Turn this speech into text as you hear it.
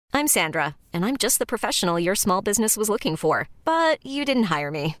I'm Sandra, and I'm just the professional your small business was looking for. But you didn't hire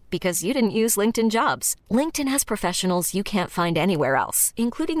me because you didn't use LinkedIn Jobs. LinkedIn has professionals you can't find anywhere else,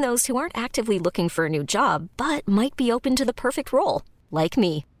 including those who aren't actively looking for a new job, but might be open to the perfect role, like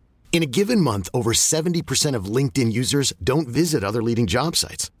me. In a given month, over 70% of LinkedIn users don't visit other leading job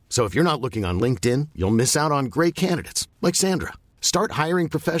sites. So if you're not looking on LinkedIn, you'll miss out on great candidates like Sandra. Start hiring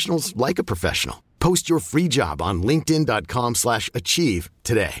professionals like a professional. Post your free job on linkedin.com/achieve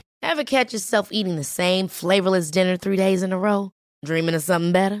today. Ever catch yourself eating the same flavorless dinner 3 days in a row? Dreaming of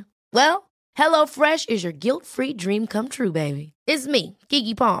something better? Well, HelloFresh is your guilt-free dream come true, baby. It's me,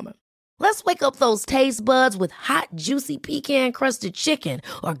 Keke Palmer. Let's wake up those taste buds with hot, juicy pecan-crusted chicken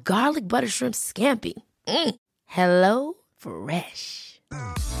or garlic butter shrimp scampi. Hello Fresh.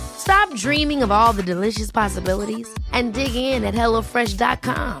 Stop dreaming of all the delicious possibilities and dig in at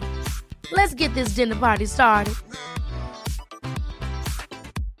HelloFresh.com. Let's get this dinner party started.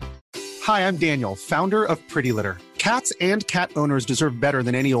 Hi, I'm Daniel, founder of Pretty Litter. Cats and cat owners deserve better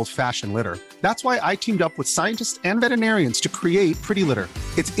than any old-fashioned litter. That's why I teamed up with scientists and veterinarians to create Pretty Litter.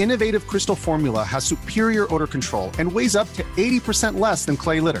 Its innovative crystal formula has superior odor control and weighs up to 80% less than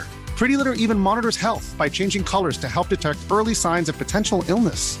clay litter. Pretty Litter even monitors health by changing colors to help detect early signs of potential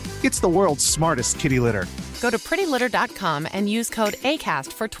illness. It's the world's smartest kitty litter. Go to prettylitter.com and use code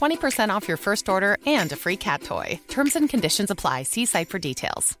ACAST for 20% off your first order and a free cat toy. Terms and conditions apply. See site for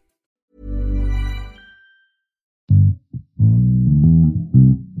details.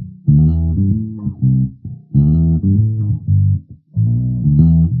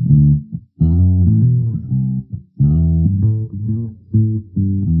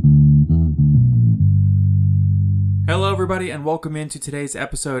 Hello everybody and welcome into today's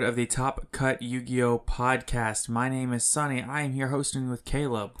episode of the Top Cut Yu-Gi-Oh! Podcast. My name is Sunny. I am here hosting with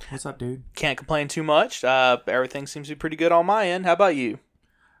Caleb. What's up, dude? Can't complain too much. Everything seems to be pretty good on my end. How about you?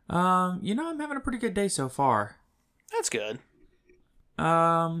 I'm having a pretty good day so far. That's good.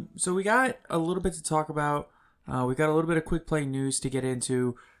 So we got a little bit to talk about. We got a little bit of quick play news to get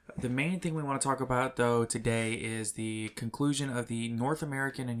into. The main thing we want to talk about, though, today is the conclusion of the North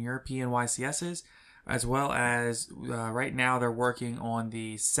American and European YCSs, as well as right now they're working on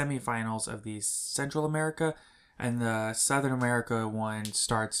the semifinals of the Central America, and the Southern America one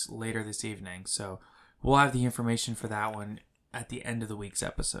starts later this evening. So we'll have the information for that one at the end of the week's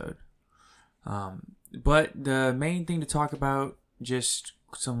episode. But the main thing to talk about, just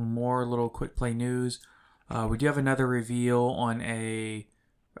some more little quick play news. We do have another reveal on a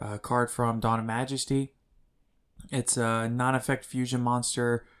card from Dawn of Majesty. It's a non-effect fusion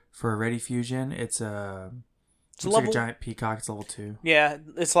monster for a ready fusion. It's like a giant peacock. It's level 2. Yeah,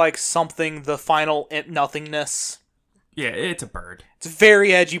 it's like something, the final nothingness. Yeah, it's a bird. It's a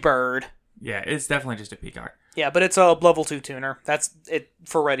very edgy bird. Yeah, it's definitely just a peacock. Yeah, but it's a level 2 tuner. That's it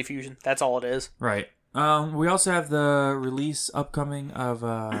for ready fusion. That's all it is. Right. We also have the release upcoming of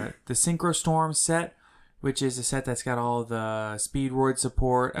the Synchro Storm set, which is a set that's got all the Speedroid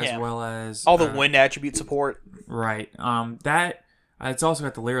support as well as all the wind attribute support. Right. It's also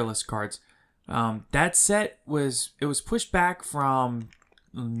got the Lyralist cards. That set was pushed back from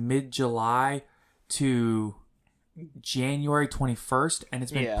mid-July to January 21st, and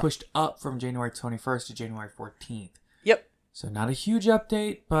it's been pushed up from January 21st to January 14th. Yep. So not a huge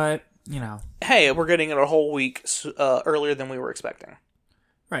update, but, you know. Hey, we're getting it a whole week earlier than we were expecting.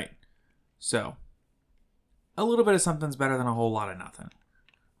 Right. So, a little bit of something's better than a whole lot of nothing.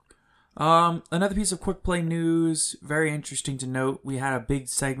 Another piece of quick play news, very interesting to note. We had a big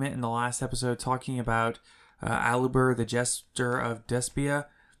segment in the last episode talking about Aluber, the Jester of Despia,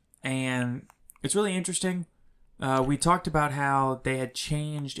 and it's really interesting. We talked about how they had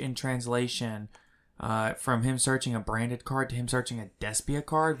changed in translation from him searching a branded card to him searching a Despia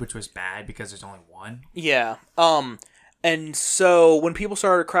card, which was bad because there's only one. Yeah. And so when people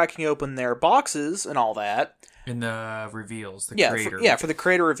started cracking open their boxes and all that, in the reveals, creator. For the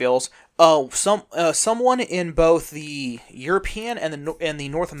creator reveals. Someone in both the European and the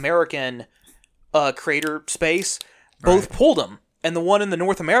North American creator space both pulled them, and the one in the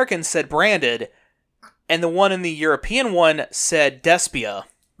North American said branded, and the one in the European one said Despia.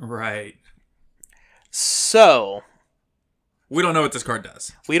 Right. So we don't know what this card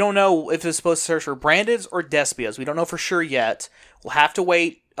does. We don't know if it's supposed to search for brandeds or Despias. We don't know for sure yet. We'll have to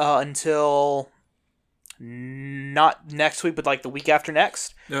wait until not next week, but like the week after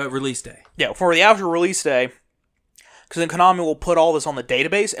next. Release day. Yeah, for the after release day. Because then Konami will put all this on the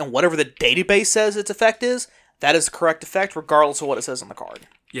database, and whatever the database says its effect is, that is the correct effect, regardless of what it says on the card.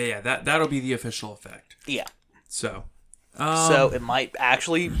 Yeah, that'll be the official effect. Yeah. So it might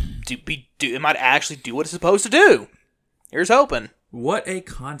actually do what it's supposed to do. Here's hoping. What a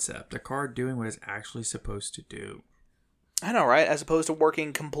concept. A card doing what it's actually supposed to do. I know, right? As opposed to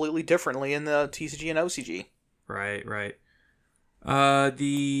working completely differently in the TCG and OCG. Right.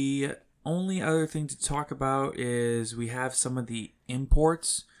 The only other thing to talk about is we have some of the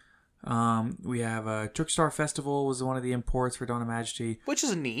imports. We have Trickstar Festival was one of the imports for Dawn of Majesty. Which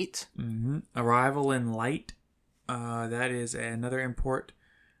is neat. Mm-hmm. Arrival in Light. That is another import.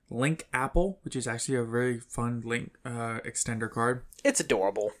 Link Apple, which is actually a very fun Link extender card. It's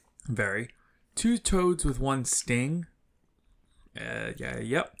adorable. Very. 2 Toads with 1 Sting.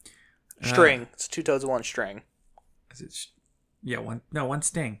 Yep. String. It's 2 toads, 1 string. Is it? One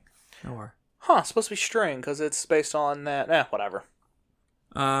Sting. No more. Huh, it's supposed to be string because it's based on that. Whatever.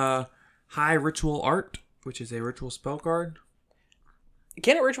 High Ritual Art, which is a ritual spell card.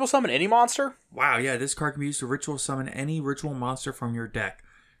 Can it ritual summon any monster? Wow, yeah, this card can be used to ritual summon any ritual monster from your deck.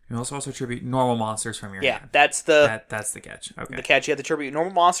 You can also attribute normal monsters from your hand. That's the catch. Okay. The catch, you have to attribute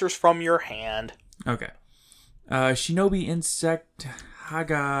normal monsters from your hand. Okay. Shinobi Insect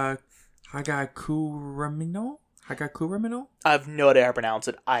Hagakuramino? I have no idea how to pronounce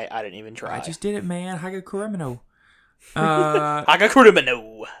it. I didn't even try. I just did it, man. Hagakuramino.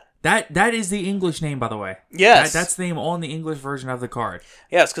 Hagakuramino. That is the English name, by the way. Yes. That's the name on the English version of the card.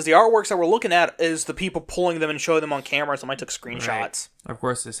 Yes, because the artworks that we're looking at is the people pulling them and showing them on camera. Somebody took screenshots. Right. Of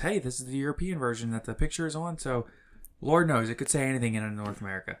course, this is the European version that the picture is on, so Lord knows, it could say anything in North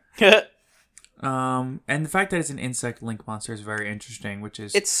America. And the fact that it's an insect link monster is very interesting, which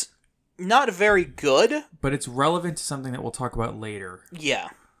is... It's not very good. But it's relevant to something that we'll talk about later. Yeah.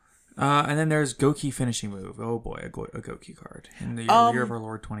 And then there's Goki Finishing Move. Oh boy, a Goki card in the year of our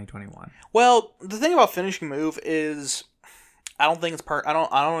Lord 2021. Well, the thing about Finishing Move is, I don't think it's part. I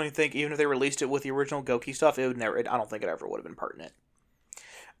don't even think even if they released it with the original Goki stuff, it would never. I don't think it ever would have been pertinent.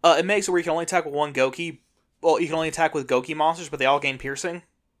 It makes it where you can only attack with 1 Goki. Well, you can only attack with Goki monsters, but they all gain piercing.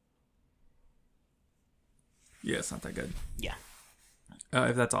 Yeah, it's not that good. Yeah.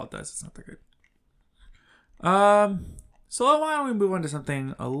 If that's all it does, it's not that good. So why don't we move on to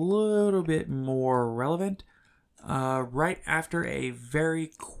something a little bit more relevant right after a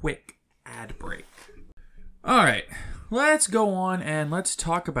very quick ad break. All right, let's go on and let's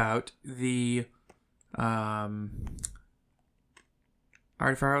talk about the... Alright,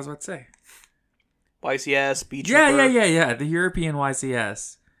 I was about to say. YCS, Beach Trooper. Yeah. The European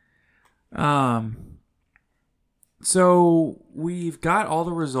YCS. So we've got all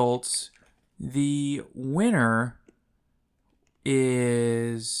the results. The winner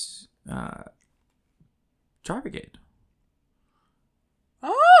is Tri Brigade.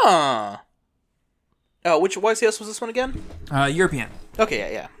 Oh, which YCS was this one again? European.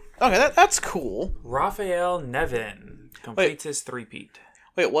 Okay, yeah. Okay, that's cool. Raphael Nevin completes his three-peat.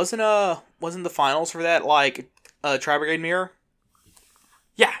 Wait, wasn't the finals for that like Tri Brigade mirror?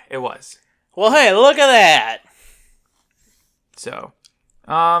 Yeah, it was. Well, hey, look at that. So,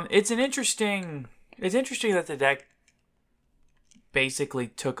 it's interesting that the deck basically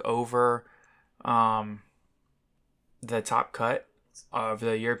took over the top cut of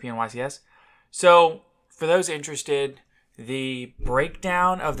the European YCS. So, for those interested, the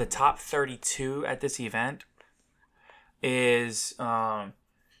breakdown of the top 32 at this event is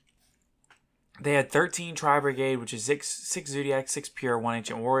they had 13 Tri Brigade, which is 6 Zodiac, 6 Pure, 1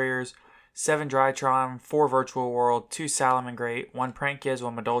 Ancient Warriors, 7 Drytron, 4 Virtual World, 2 Salamangreat, 1 Prankkiz,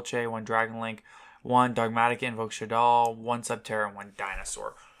 1 Madolche, 1 Dragon Link, 1 Dogmatic Invoke Shaddoll, 1 Subterra, and 1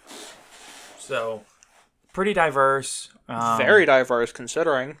 Dinosaur. So, pretty diverse. Very diverse,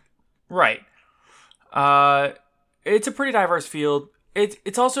 considering. Right. It's a pretty diverse field.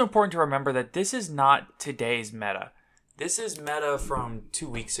 It's also important to remember that this is not today's meta. This is meta from 2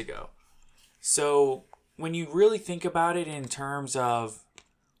 weeks ago. So, when you really think about it in terms of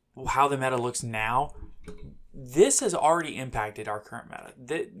how the meta looks now, this has already impacted our current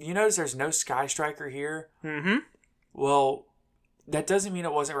meta. You notice there's no Sky Striker here? Mm-hmm. Well, that doesn't mean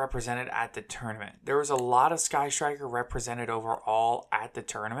it wasn't represented at the tournament. There was a lot of Sky Striker represented overall at the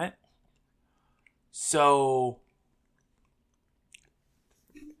tournament. So,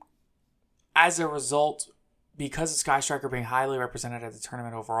 as a result, because of Sky Striker being highly represented at the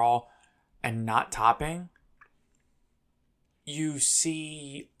tournament overall and not topping, you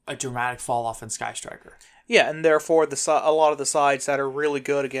see a dramatic fall off in Sky Striker. Yeah, and therefore a lot of the sides that are really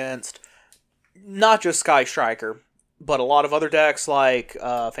good against not just Sky Striker, but a lot of other decks like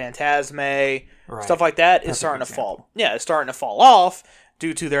Phantasme, stuff like that is starting to fall. Yeah, it's starting to fall off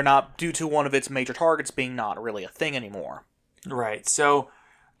due to one of its major targets being not really a thing anymore. Right. So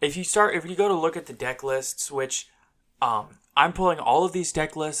if you go to look at the deck lists, which I'm pulling all of these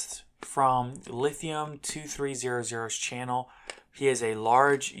deck lists from Lithium 2300's channel, He is a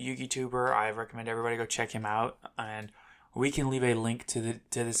large Yugi tuber. I recommend everybody go check him out, and we can leave a link to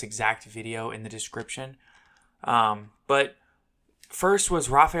this exact video in the description. But first was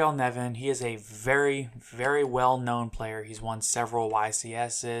Raphael Nevin. He is a very, very well-known player. He's won several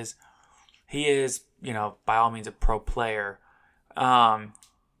YCSs. He is, by all means, a pro player.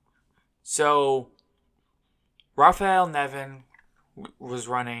 So Raphael Nevin was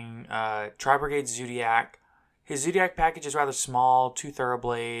running Tri-Brigade Zodiac. His Zodiac package is rather small, 2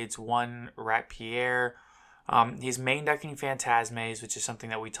 Thoroughblades, 1 Rat Pierre. He's main decking Phantasmes, which is something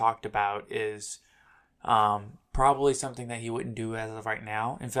that we talked about, is probably something that he wouldn't do as of right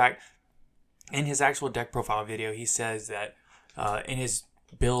now. In fact, in his actual deck profile video, he says that in his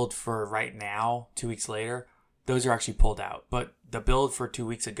build for right now, 2 weeks later, those are actually pulled out. But the build for 2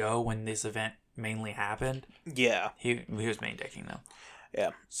 weeks ago, when this event mainly happened, he was main decking though. Yeah.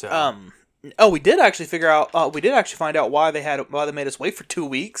 So we did actually find out why they made us wait for 2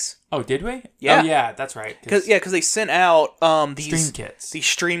 weeks. Oh, did we? Yeah. Oh, yeah, that's right. Because they sent out these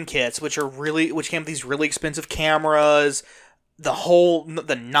stream kits, which came with these really expensive cameras,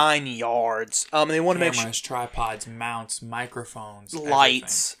 the 9 yards. And they want to make sure tripods, mounts, microphones,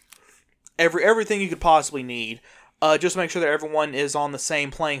 lights, everything you could possibly need. Just to make sure that everyone is on the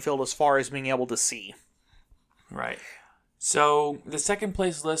same playing field as far as being able to see. Right. So the second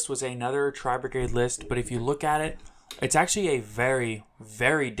place list was another Tri-Brigade list, but if you look at it, it's actually a very,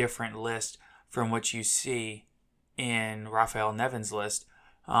 very different list from what you see in Raphael Nevin's list.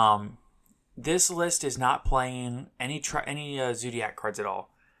 This list is not playing any Zodiac cards at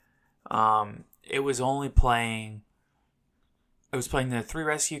all. It was playing the 3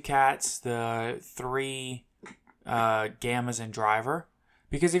 Rescue Cats, the 3 Gammas and Driver.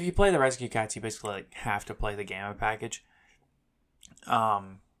 Because if you play the Rescue Cats, you basically have to play the Gamma package.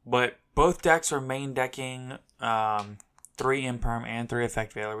 But both decks are main decking 3 Imperm and 3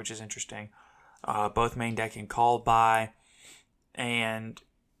 Effect Veiler, which is interesting. Both main decking Called By. And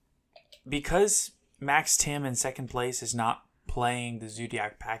because Max Tim in second place is not playing the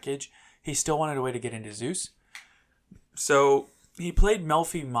Zodiac package, he still wanted a way to get into Zeus. So he played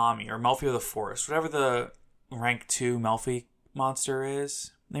Melfi Mami, or Melfi of the Forest, whatever the rank 2 Melfi monster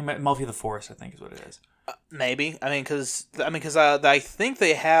is. Melfi of the Forest, I think, is what it is. Maybe. Because I think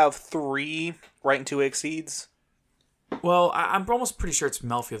they have 3 rank 2 exceeds. Well, I'm almost pretty sure it's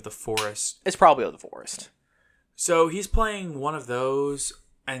Melfi of the Forest. It's probably of the Forest. So he's playing one of those,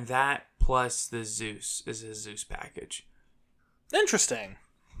 and that plus the Zeus is his Zeus package. Interesting.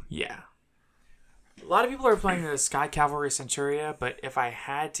 Yeah. A lot of people are playing the Sky Cavalry Centuria, but if I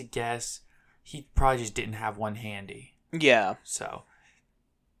had to guess, he probably just didn't have one handy. Yeah. So.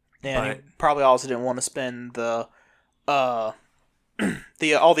 And he probably also didn't want to spend the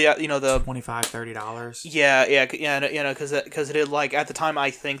 $25-$30. Yeah, because it had, at the time,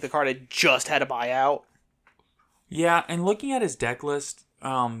 I think the card had just had a buyout. Yeah, and looking at his deck list,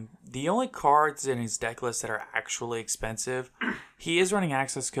 the only cards in his deck list that are actually expensive, he is running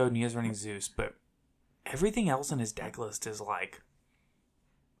Access Code and he is running Zeus, but everything else in his deck list is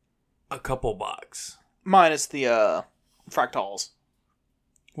a couple bucks. Minus the Fractals.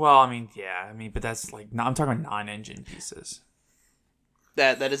 Well, but that's I'm talking about non-engine pieces.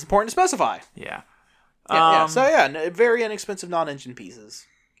 That is important to specify. Yeah. So, very inexpensive non-engine pieces.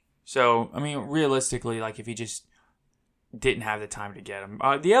 So, realistically, if he just didn't have the time to get them.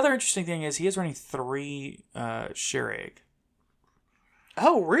 The other interesting thing is he is running 3 Shirag.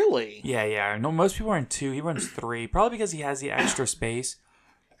 Oh, really? Yeah. No, most people run 2. He runs 3, probably because he has the extra space.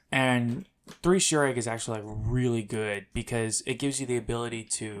 And 3 Shirag is actually really good because it gives you the ability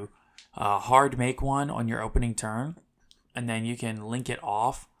to hard make one on your opening turn, and then you can link it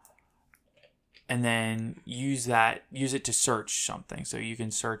off, and then use it to search something. So you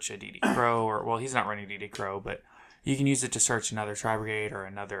can search a DD Crow, he's not running DD Crow, but you can use it to search another Tri-Brigade or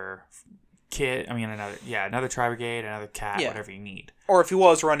another kit. Another Tri-Brigade, another cat, whatever you need. Or if he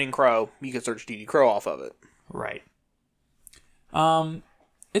was running Crow, you could search DD Crow off of it. Right.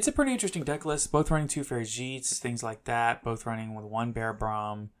 It's a pretty interesting deck list. Both running 2 Ferjits, things like that. Both running with 1 Bear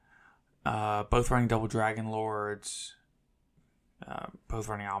Brum. Both running double Dragon Lords. Both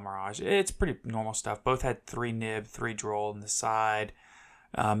running Almirage. It's pretty normal stuff. Both had 3 Nib, 3 Droll on the side.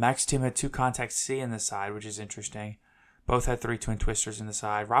 Max Tim had 2 Contact C in the side, which is interesting. Both had 3 Twin Twisters in the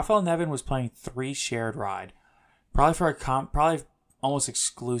side. Raphael Nevin was playing 3 Shared Ride. Probably almost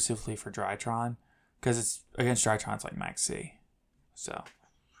exclusively for Drytron. Because it's against Drytron, it's Max C. So,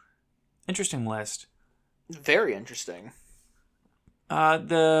 interesting list. Very interesting.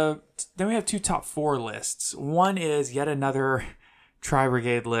 Then we have 2 top 4 lists. One is yet another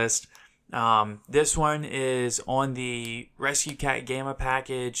Tri-Brigade list. This one is on the Rescue Cat Gamma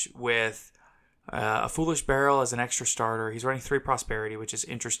package with a Foolish Barrel as an extra starter. He's running 3 Prosperity, which is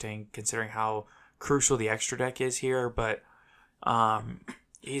interesting considering how crucial the extra deck is here. But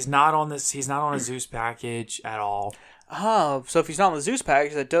he's not on this. He's not on a Zeus package at all. Oh, so if he's not on the Zeus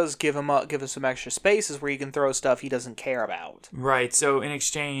package, that does give him some extra spaces where he can throw stuff he doesn't care about. Right. So in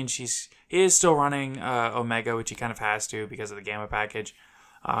exchange, he is still running Omega, which he kind of has to because of the Gamma package.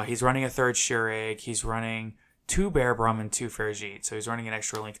 He's running a 3rd Shirag. He's running 2 Bear Brum and 2 Ferjit. So he's running an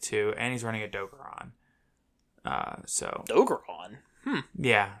extra Link 2, and he's running a Dogoron. Dogoron?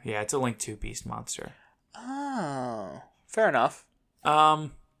 Yeah, it's a Link 2 beast monster. Oh, fair enough. I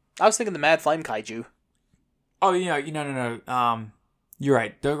was thinking the Mad Flame Kaiju. Oh, yeah, no. You're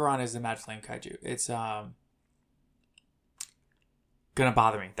right. Dogoron is the Mad Flame Kaiju. It's gonna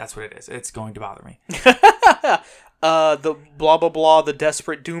bother me. That's what it is. It's going to bother me. The blah blah blah, the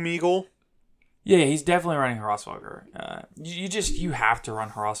Desperate Doom Eagle. Yeah, he's definitely running Hrossvalgar. You have to run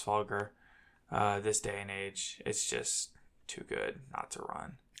Hrossvalgar this day and age. It's just too good not to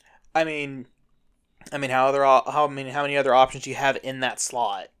run. I mean, how many other options do you have in that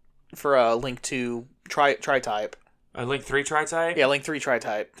slot for a Link 2 tri-type? A Link 3 tri-type? Yeah, Link 3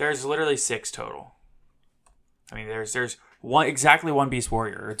 tri-type. There's literally 6 total. I mean, there's exactly one Beast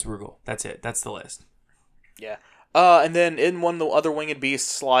Warrior. It's Rugal. That's it. That's the list. Yeah. And then in one of the other winged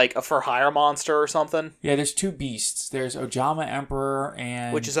beasts, like a for hire monster or something. Yeah, there's 2 beasts. There's Ojama Emperor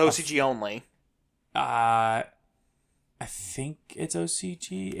and... Which is OCG only. I think it's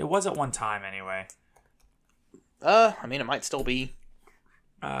OCG. It was at one time anyway. It might still be.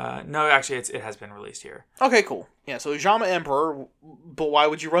 No, actually, it has been released here. Okay, cool. Yeah, so Ojama Emperor, but why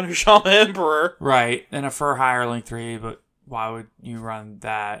would you run Ojama Emperor? Right, and a for hire Link 3, but why would you run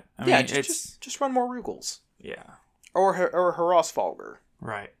that? I mean, just run more Rugals. Yeah. Or Hrossvalgar.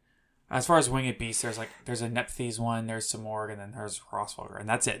 Right. As far as winged beasts, there's a Nephthys one, there's Simorg, and then there's Hrossvalgar, and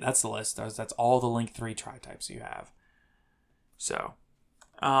that's it. That's the list. That's all the Link 3 tri-types you have. So,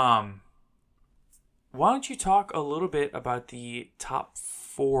 why don't you talk a little bit about the top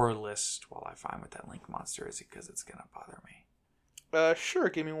 4 list while I find what that Link monster is, because it's gonna bother me. Sure.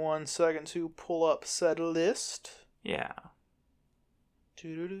 Give me 1 second to pull up said list. Yeah.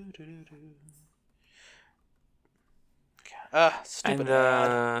 Stupid and,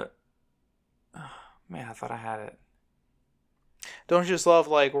 ad. Man, I thought I had it. Don't you just love,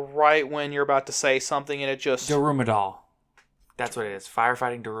 right when you're about to say something and it just... Darumidal. That's what it is.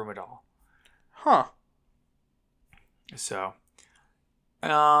 Firefighting Darumidal. Huh. So,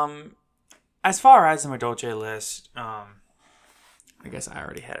 as far as the Madolche list, I guess I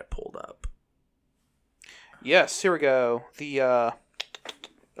already had it pulled up. Yes, here we go.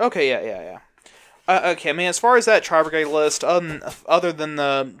 Okay, yeah. Okay, I mean, as far as that Tri-Brigade list, other than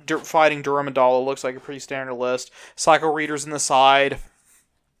the fighting Darumidal, it looks like a pretty standard list. Psycho Readers in the side.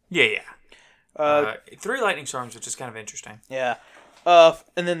 Yeah. 3 Lightning Storms, which is kind of interesting. Yeah.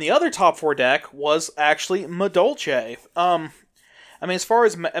 And then the other top 4 deck was actually Madolche. As far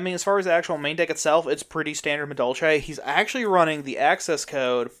as the actual main deck itself, it's pretty standard Madolche. He's actually running the access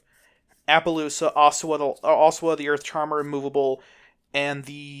code Appaloosa, Oswa the Earth Charmer removable, and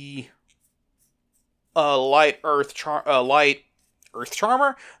the Light Earth Charmer,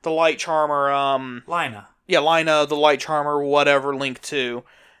 the Light Charmer, Lina. Yeah, Lina, the Light Charmer, whatever, Link 2.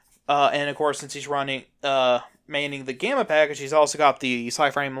 And of course, since he's running, manning the Gamma package, he's also got the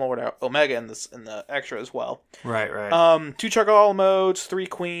Cyframe Lord Omega in the extra as well. Right. 2 Chuckle modes, 3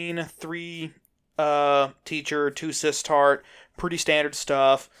 Queen, 3 Teacher, 2 Sistart, pretty standard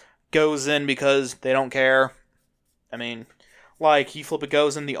stuff. Goes in because they don't care. I mean, you flip a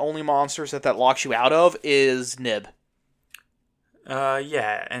goes in, the only monsters that locks you out of is Nib.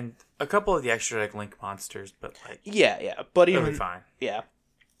 Yeah, and a couple of the extra deck Link monsters, but yeah, but even it'll be fine. Yeah,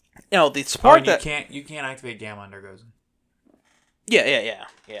 the support you can't activate Gamma under Gozen. Yeah.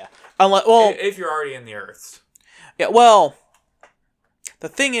 Unless, if you're already in the Earths. Yeah, well, the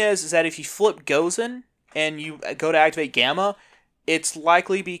thing is that if you flip Gozen and you go to activate Gamma, it's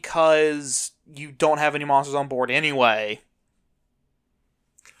likely because you don't have any monsters on board anyway.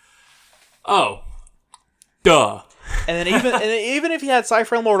 Oh, duh. And then even if he had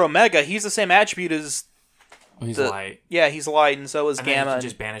Cyframe Lord Omega, he's the same attribute as. Well, he's light. Yeah, he's light, and so is and Gamma. He can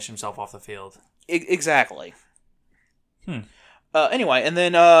just banish himself off the field. Exactly. Anyway, and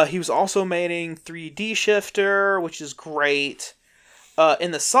then he was also mating 3D Shifter, which is great. In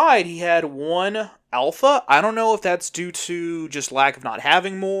the side, he had 1 Alpha. I don't know if that's due to just lack of not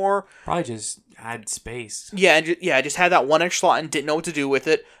having more. Probably just had space. Yeah, just had that 1 extra slot and didn't know what to do with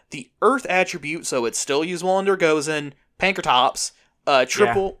it. The Earth attribute, so it's still usable under Gozen, Pankratops,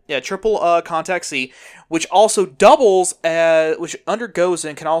 triple Contact C, which also doubles as, which undergoes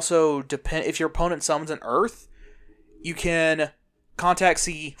and can also depend, if your opponent summons an Earth, you can Contact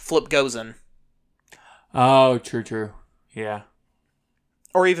C, flip Gozen. Oh, true. Yeah.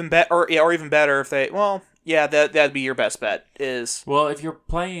 Or even better if they, well, yeah, that'd be your best bet is... Well, if you're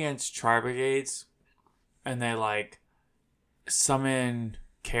playing against Tri-Brigades and they, like, summon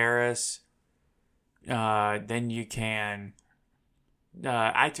Karis, then you can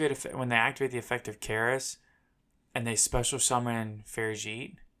activate, when they activate the effect of Karis and they special summon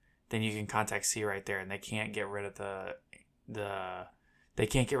Ferjit, then you can Contact C right there, and they can't get rid of they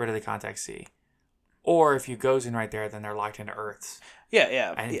can't get rid of the Contact C. Or if you Gozen right there, then they're locked into Earths.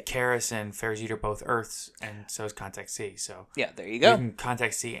 Yeah. And Karis and Ferjit are both Earths, and so is Contact C. So yeah, there you go. You can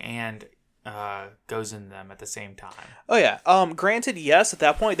Contact C and Gozen them at the same time. Oh yeah. Granted, yes, at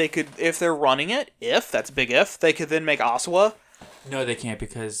that point they could, if they're running it, that's a big if, they could then make Osawa. No, they can't,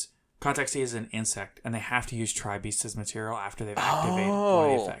 because Contact C is an insect, and they have to use Tri-Beast as material after they've activated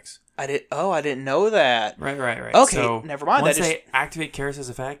one of the effects. I didn't know that. Right. Okay, so never mind. Once they activate Karis'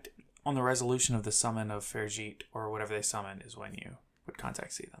 effect, on the resolution of the summon of Ferjit, or whatever they summon, is when you would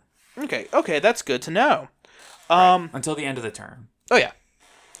Contact C them. Okay, that's good to know. Right. Until the end of the turn. Oh yeah.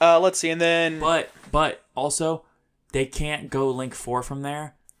 Let's see, and then... But also, they can't go Link 4 from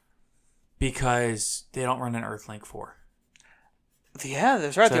there, because they don't run an Earth Link 4. Yeah,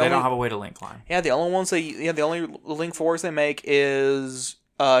 that's right. So they don't have a way to Link line. Yeah, the only Link 4s they make is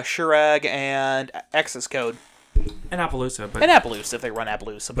Shurag and Access Code. And Appaloosa. And Appaloosa, if they run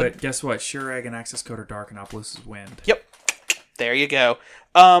Appaloosa. But guess what? Shurag and Access Code are dark, and Appaloosa's wind. Yep. There you go.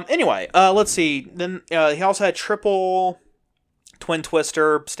 Anyway, let's see. Then he also had triple Twin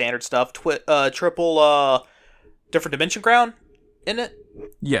Twister, standard stuff. Triple Different Dimension Crown in it.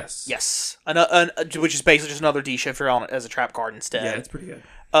 Yes. Which is basically just another D shifter on it as a trap card instead. Yeah, it's pretty good.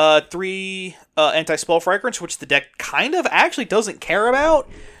 3 Anti-Spell Fragrance, which the deck kind of actually doesn't care about,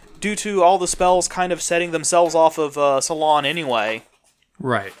 due to all the spells kind of setting themselves off of Salon anyway.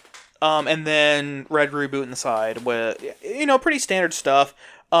 Right. And then Red Reboot in the side with, pretty standard stuff.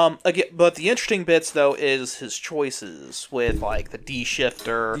 Again, but the interesting bits, though, is his choices with, like, the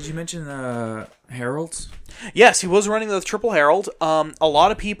D-Shifter. Did you mention Heralds? Yes, he was running the Triple Herald. A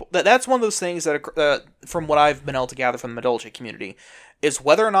lot of people... That's one of those things that, from what I've been able to gather from the Metallurgy community, is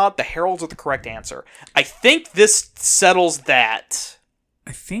whether or not the Heralds are the correct answer. I think this settles that.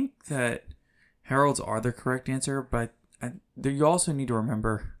 I think that Heralds are the correct answer, but you also need to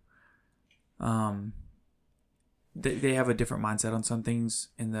remember... They have a different mindset on some things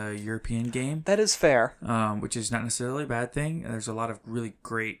in the European game. That is fair. Which is not necessarily a bad thing. There's a lot of really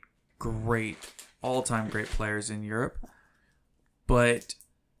great, all-time great players in Europe. But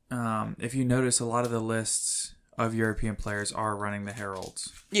if you notice, a lot of the lists of European players are running the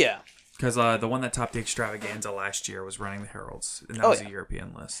Heralds. Yeah. Because the one that topped the Extravaganza last year was running the Heralds. And that was a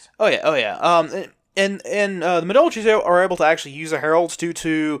European list. Oh, yeah. And the Metallurgies are able to actually use the Heralds due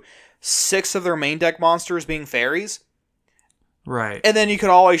to 6 of their main deck monsters being fairies. Right. And then you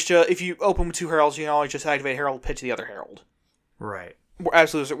could always just, if you open with 2 Heralds, you can always just activate Herald, pitch the other Herald. Right.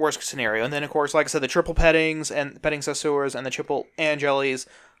 Absolute worst scenario. And then, of course, like I said, the triple Pettings and Petting Sassuras and the triple Angelis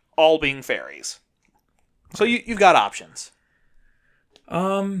all being fairies. So you've got options.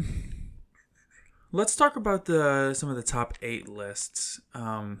 Let's talk about some of the top 8 lists.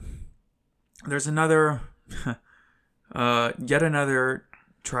 There's another, yet another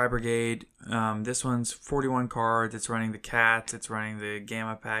Tri-Brigade. This one's 41 cards. It's running the Cats. It's running the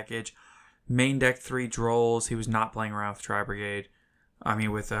Gamma package. Main deck 3 Drolls. He was not playing around with Tri-Brigade.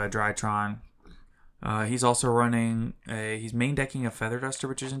 With Drytron. He's also running he's main decking a Feather Duster,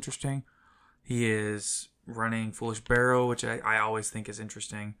 which is interesting. He is running Foolish Barrow, which I always think is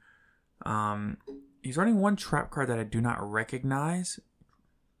interesting. He's running one trap card that I do not recognize.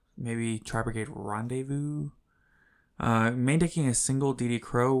 Maybe Tri-Brigade Rendezvous. Main decking a single DD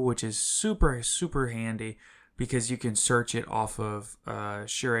Crow, which is super, super handy because you can search it off of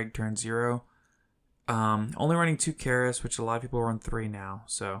Shurag turn 0. Only running 2 Karis, which a lot of people run 3 now.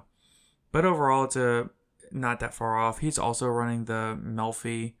 So, but overall, it's not that far off. He's also running the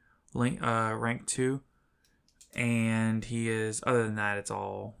Melfi rank 2. And he is, other than that, it's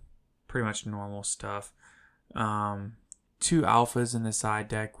all pretty much normal stuff. 2 alphas in the side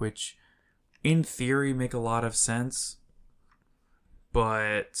deck, which in theory make a lot of sense,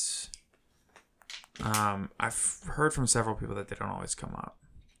 but I've heard from several people that they don't always come up.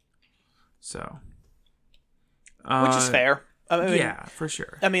 So, which is fair. Yeah, for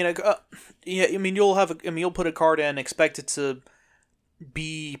sure. You'll put a card in, expect it to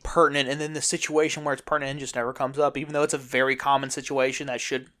be pertinent, and then the situation where it's pertinent just never comes up, even though it's a very common situation that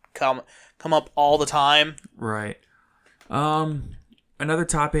should come up all the time. Right. Another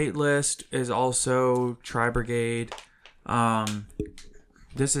top 8 list is also Tri-Brigade.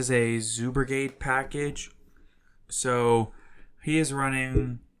 This is a Zoo Brigade package. So he is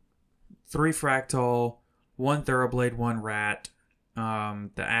running 3 Fractal, 1 Thoroughblade, 1 Rat,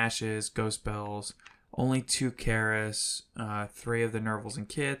 the Ashes, Ghost Bells, only 2 Karis, 3 of the Nervals and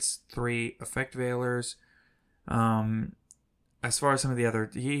Kits, 3 Effect Veilers. As far as some of the other,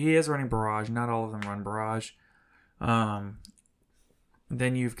 he is running Barrage. Not all of them run Barrage.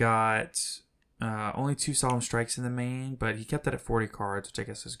 Then you've got only 2 Solemn Strikes in the main, but he kept that at 40 cards, which I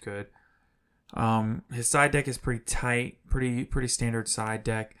guess is good. His side deck is pretty tight, pretty standard side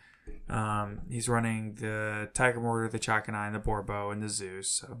deck. He's running the Tiger Mortar, the Chakanai, the Borbo, and the Zeus,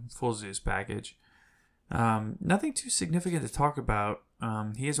 so full Zeus package. Nothing too significant to talk about.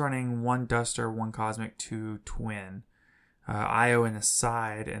 He is running 1 Duster, 1 Cosmic, 2 Twin, IO in the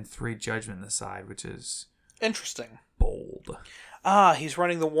side, and 3 Judgment in the side, which is interesting. Bold. He's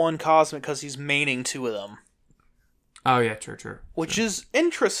running the 1 Cosmic because he's maining 2 of them. Oh yeah, true. Which is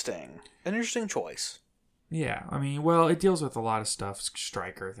interesting. An interesting choice. Yeah, I mean, well, it deals with a lot of stuff,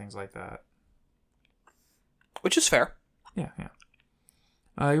 Striker, things like that. Which is fair. Yeah.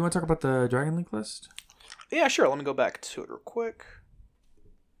 You want to talk about the Dragon Link list? Yeah, sure. Let me go back to it real quick.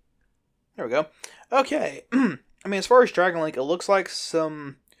 There we go. Okay. I mean, as far as Dragon Link, it looks like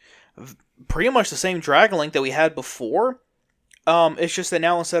pretty much the same Dragon Link that we had before. It's just that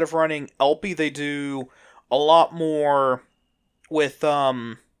now instead of running Elpie, they do a lot more with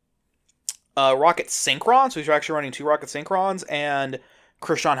Rocket Synchron. So he's actually running 2 Rocket Synchrons and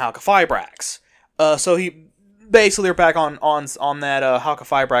Krishan Halka-Fibrax. So he basically are back on that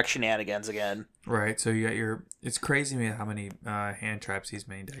Halka-Fibrax shenanigans again. Right, so you got it's crazy to me how many hand traps he's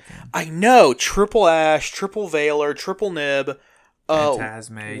main decking. I know, triple Ash, triple Veiler, triple Nib,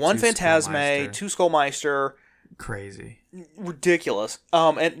 Phantasme, 1 Phantasme, 2 Skullmeister. Crazy. Ridiculous.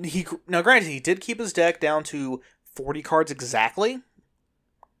 And now granted, he did keep his deck down to 40 cards exactly.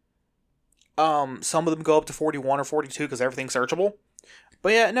 Some of them go up to 41 or 42 because everything's searchable.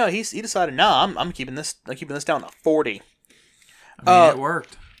 But yeah, no, he decided, I'm keeping this down to 40. I mean, it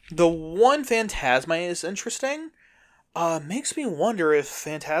worked. The 1 Phantasme is interesting. Makes me wonder if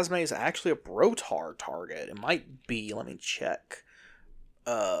Phantasme is actually a Brotar target. It might be. Let me check.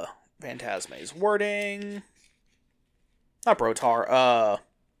 Phantasme's wording. Not Brotar.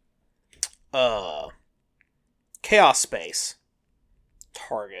 Chaos Space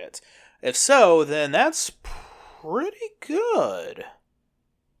target. If so, then that's pretty good.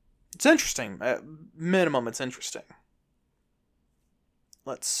 It's interesting. At minimum, it's interesting.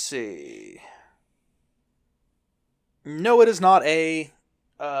 Let's see. No, it is not a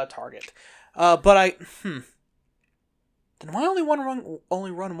target. But then why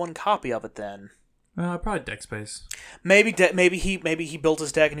only run 1 copy of it then? Probably deck space. Maybe he built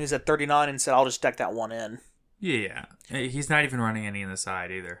his deck and he was at 39 and said, I'll just deck that one in. Yeah. He's not even running any in the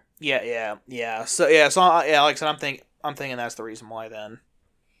side either. Yeah. So like I said, I'm thinking that's the reason why then.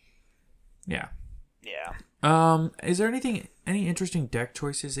 Yeah. Yeah. Is there any interesting deck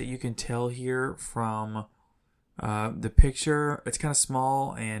choices that you can tell here from the picture? It's kind of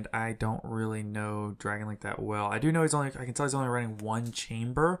small, and I don't really know Dragon Link that well. I do know I can tell he's only running 1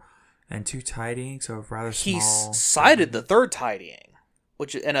 Chamber and 2 Tidying, so rather small. He's sided the 3rd Tidying,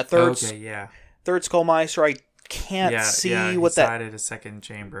 which and a 3rd. Okay, yeah. 3rd Skullmeister. I can't see what that. He sided a 2nd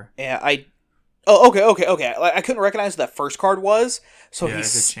Chamber. Yeah, Oh, okay. I couldn't recognize what that first card was. So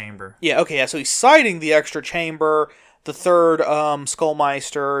it's a chamber. Yeah, okay, yeah. So he's citing the extra chamber, the 3rd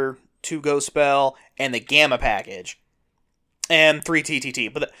Skullmeister, 2 Ghost Spell, and the Gamma package, and 3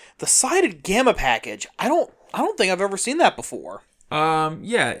 TTT. But the sided Gamma package, I don't think I've ever seen that before.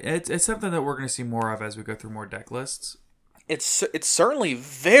 Yeah, it's something that we're going to see more of as we go through more deck lists. It's certainly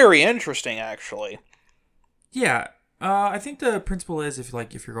very interesting, actually. Yeah. I think the principle is if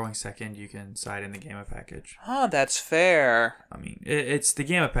you're going second, you can side in the Gamma package. That's fair. I mean, it's the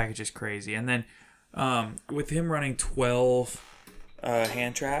Gamma package is crazy, and then with him running 12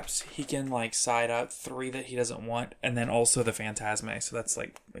 hand traps, he can side out 3 that he doesn't want, and then also the Phantasme. So that's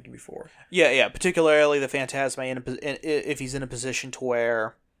like before. Yeah. Particularly the Phantasme, if he's in a position to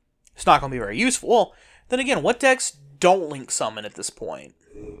where it's not going to be very useful. Well, then again, what decks don't link summon at this point?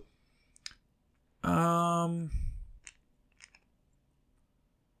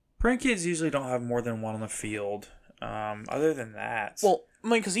 Prank kids usually don't have more than 1 on the field. Other than that, well, I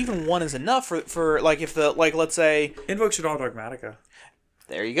mean, because even 1 is enough for if let's say Invoke Shaddoll Dogmatica.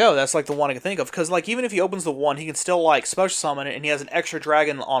 There you go. That's like the one I can think of. Because like even if he opens the one, he can still like special summon it, and he has an extra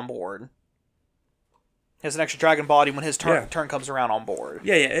dragon on board. He has an extra dragon body when his turn comes around on board.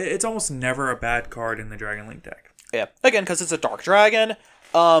 Yeah. It's almost never a bad card in the Dragon Link deck. Yeah. Again, because it's a Dark Dragon.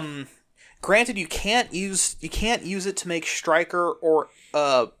 Granted, you can't use it to make Striker or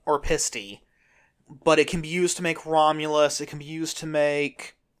Pisty, but it can be used to make Romulus. It can be used to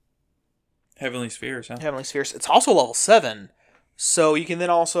make Heavenly Spheres. Huh? Heavenly Spheres. It's also level 7. So you can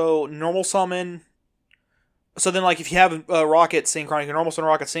then also normal summon. So then, like, if you have Rocket Synchron, you can normal summon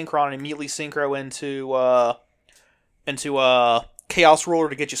Rocket Synchron and immediately synchro into Chaos Ruler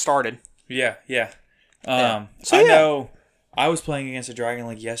to get you started. Yeah. I know I was playing against a Dragon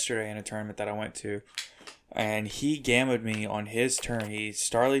Link yesterday in a tournament that I went to, and he gammaed me on his turn. He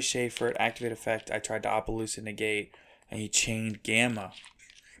Starly Shade for activate effect. I tried to Appaloosa negate, and he chained Gamma,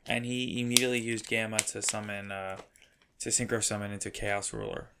 and he immediately used Gamma to summon. To synchro summon into Chaos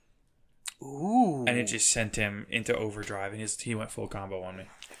Ruler. Ooh. And it just sent him into overdrive, and he went full combo on me.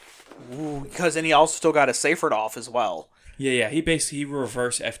 Ooh, because then he also still got a Seyfried off as well. Yeah, he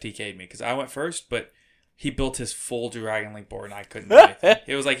reverse FTK'd me, because I went first, but he built his full Dragon Link board, and I couldn't do anything.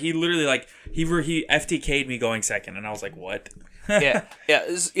 It was like, he literally, he FTK'd me going second, and I was like, what? Yeah.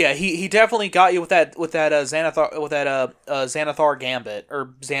 He definitely got you with that Xanathar Gambit,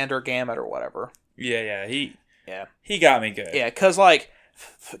 or Xander Gambit, or whatever. Yeah, he got me good. Yeah, because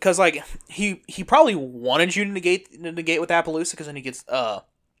he probably wanted you to negate with Appaloosa, because then he gets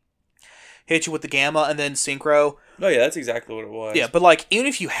hit you with the Gamma and then Synchro. Oh yeah, that's exactly what it was. Yeah, but even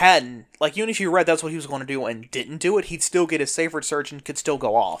if you read that's what he was going to do and didn't do it, he'd still get his Seyfried Surge and could still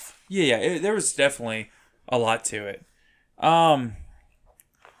go off. Yeah, there was definitely a lot to it. The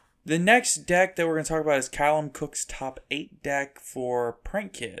next deck that we're going to talk about is Callum Cook's top 8 deck for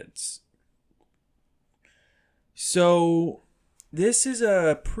Prank Kids. So, this is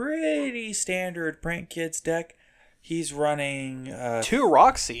a pretty standard Prank Kids deck. He's running 2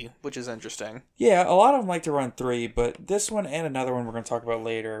 Roxy, which is interesting. Yeah, a lot of them like to run 3, but this one and another one we're going to talk about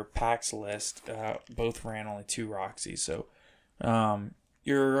later, Pax List, both ran only 2 Roxy. So,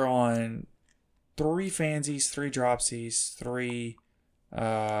 you're on 3 Fansies, 3 Dropsies, 3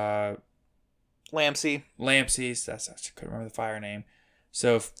 Lampsey. I couldn't remember the fire name.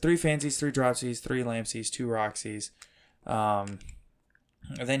 So 3 Fansies, 3 Dropsies, 3 Lampsies, 2 Roxies.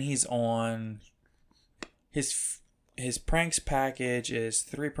 Then he's on his pranks package is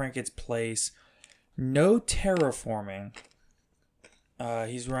 3 Prank Kids Place, no terraforming.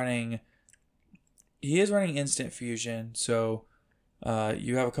 He is running instant fusion, so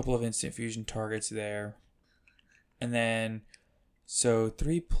you have a couple of instant fusion targets there. And then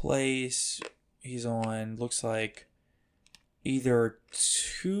 3 Place he's on looks like either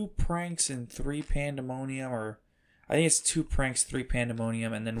 2 Pranks and 3 Pandemonium, or I think it's 2 Pranks, 3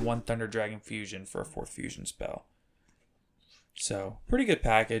 Pandemonium, and then 1 Thunder Dragon Fusion for a 4th fusion spell. So, pretty good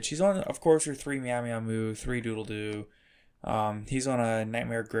package. He's on, of course, your 3 Meow Meow Moo, 3 Doodle Doo. He's on a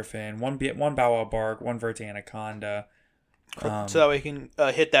Nightmare Griffin, 1 Bow Wow Bark, 1 Verte Anaconda. So that way he can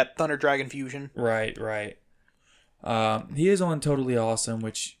hit that Thunder Dragon Fusion. Right. He is on Totally Awesome,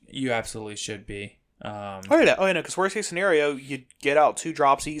 which you absolutely should be. Because worst case scenario, you get out 2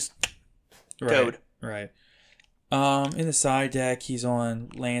 Dropsies. Toad. Right. In the side deck, he's on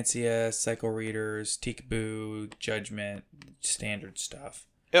Lancia, Cycle Readers, Tikaboo, Judgment, standard stuff.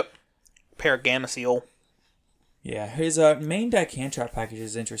 Yep. Pair of Gamma Seal. Yeah, his main deck hand trap package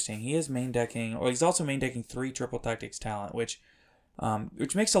is interesting. He is he's also main decking 3 Triple Tactics Talent, which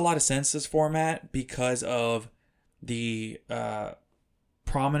makes a lot of sense this format because of the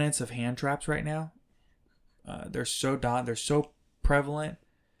prominence of hand traps right now. They're so prevalent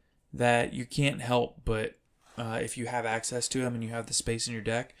that you can't help but if you have access to them and you have the space in your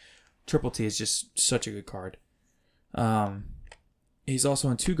deck, Triple T is just such a good card. He's also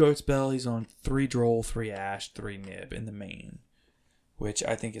on 2 Goat Spell. He's on 3 Droll, 3 Ash, 3 Nib in the main, which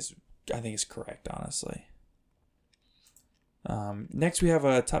I think is correct, honestly. Next we have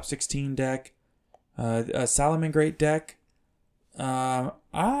a top 16 deck, a Salamangreat deck. I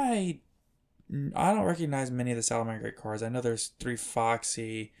don't recognize many of the Salamangreat cards. I know there's 3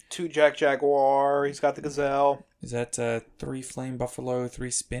 Foxy, 2 Jaguar. He's got the Gazelle. Is that 3 Flame Buffalo,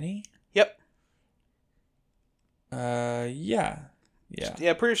 3 Spinny? Yep. Yeah,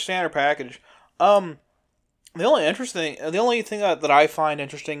 pretty standard package. The only thing that I find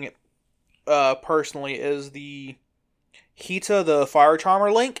interesting, personally, is the Hita, the Fire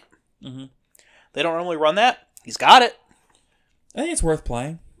Charmer link. Mm-hmm. They don't normally run that. He's got it. I think it's worth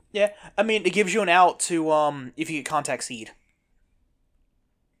playing. Yeah, I mean, it gives you an out to if you get Contact Seed.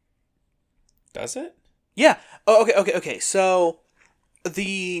 Does it? Yeah. Oh, okay. So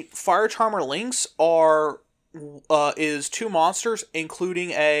The Fire Charmer links are is 2 monsters,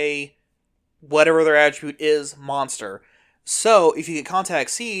 including a whatever their attribute is monster. So if you get Contact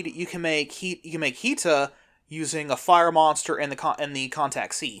Seed, you can make Hita using a fire monster and the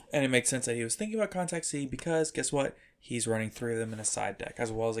Contact Seed. And it makes sense that he was thinking about Contact Seed because guess what? He's running 3 of them in a side deck,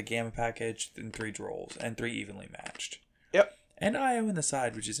 as well as a Gamma package and 3 Drolls, and 3 evenly matched. Yep. And IO in the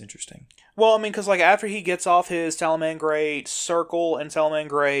side, which is interesting. Well, I mean, because after he gets off his Salamangreat Circle and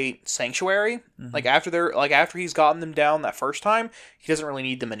Salamangreat Sanctuary, after he's gotten them down that first time, he doesn't really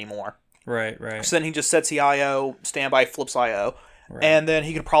need them anymore. Right. So then he just sets the IO, standby, flips IO, Right. and then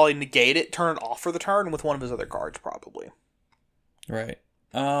he could probably negate it, turn it off for the turn with one of his other cards, probably. Right.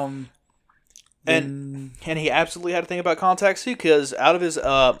 And he absolutely had to think about Contact Seed, because out of his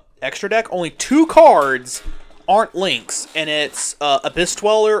extra deck, only 2 cards aren't links, and it's Abyss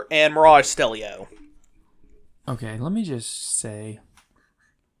Dweller and Mirage Stelio. Okay, let me just say,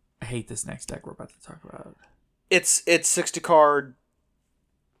 I hate this next deck we're about to talk about. It's 60 card.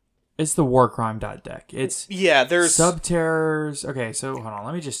 It's the Warcrime deck. It's there's Subterrors. Okay, so hold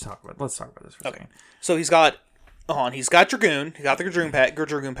on. Let's talk about this for a second. So he's got Dragoon. He got the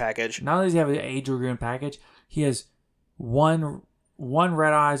Dragoon package. Not only does he have a Dragoon package, he has one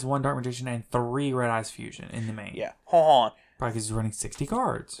Red Eyes, 1 Dark Magician, and 3 Red Eyes Fusion in the main. Yeah, hold on. Probably because he's running 60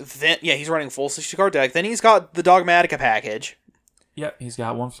 cards. Then he's running a full 60 card deck. Then he's got the Dogmatica package. Yep, he's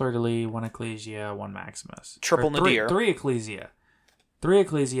got 1 Fleur de Lis, 1 Ecclesia, 1 Maximus. Triple Nadir. 3 Ecclesia. 3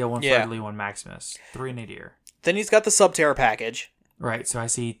 Ecclesia, 1 Fleur de Lis, 1 Maximus. 3 Nadir. Then he's got the Subterra package. Right, so I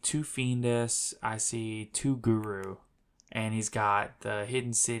see 2 Fiendus, I see 2 Guru, and he's got the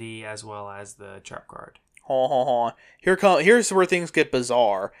Hidden City as well as the Trap card. Hold on. Here's where things get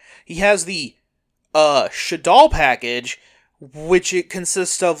bizarre. He has the Shadal package, which it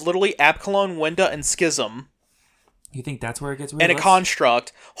consists of literally Apkalon, Wenda, and Schism. You think that's where it gets weird? And a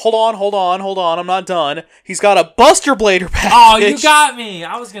Construct. Hold on. I'm not done. He's got a Buster Blader package. Oh, you got me!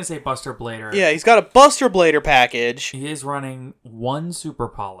 I was going to say Buster Blader. Yeah, he's got a Buster Blader package. He is running 1 Super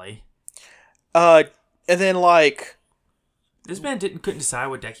Poly. And then, this man couldn't decide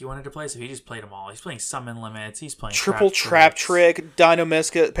what deck he wanted to play, so he just played them all. He's playing Summon Limits. He's playing Triple Trap Trick,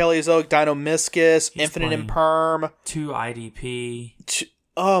 Dinomischus, Paleozoic, Dinomischus, Infinite Imperm. 2 IDP.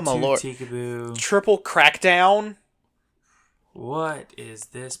 Oh, my 2 lord. Tikaboo. Triple Crackdown. What is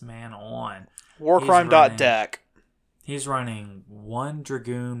this man on? Warcrime.deck. He's running 1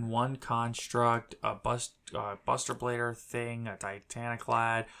 Dragoon, 1 Construct, a Buster Blader thing, a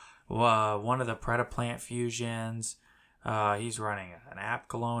Titaniclad, 1 of the Predaplant fusions. He's running an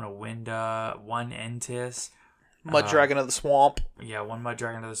Apkalon, a Winda, 1 Entis. Mud Dragon of the Swamp. Yeah, 1 Mud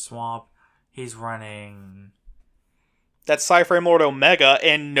Dragon of the Swamp. He's running... That's Cyframe Lord Omega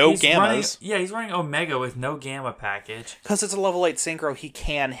and no Gammas. He's running Omega with no Gamma package. Because it's a level 8 Synchro, he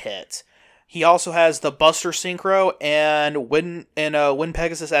can hit. He also has the Buster Synchro and Wind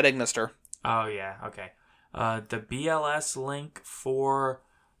Pegasus at Ignister. Oh, yeah, okay. The BLS link for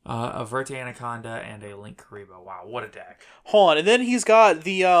a Verte Anaconda and a Link Karibo. Wow, what a deck. Hold on, and then he's got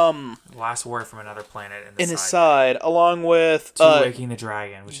the... Last Word from Another Planet in his side, along with... Waking the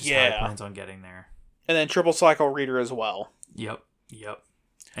Dragon, which is how he plans on getting there. And then Triple Cycle Reader as well. Yep.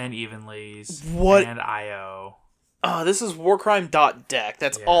 And Evenlies. What? And IO. This is Warcrime.deck.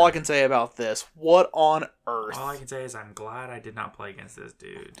 That's all I can say about this. What on earth? All I can say is I'm glad I did not play against this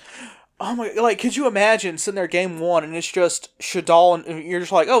dude. Oh my, could you imagine sitting there game 1 and it's just Shadal and you're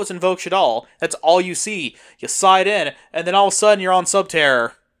just like, oh, it's Invoke Shadal. That's all you see. You side in and then all of a sudden you're on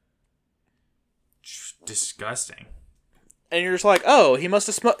Subterror. Disgusting. And you're just like, oh, he must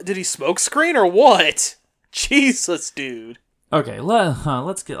have did he smoke screen or what? Jesus, dude. Okay,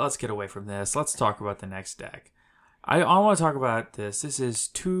 let's get away from this. Let's talk about the next deck. I want to talk about this. This is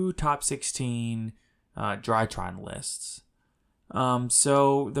 2 top 16 Drytron lists.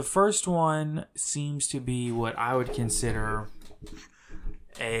 So the first one seems to be what I would consider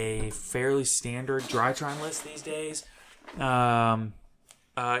a fairly standard Drytron list these days.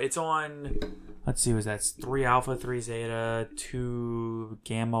 It's on, let's see, that's 3 Alpha, 3 Zeta, 2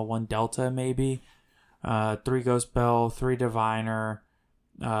 Gamma, 1 Delta maybe, 3 Ghost Bell, 3 Diviner,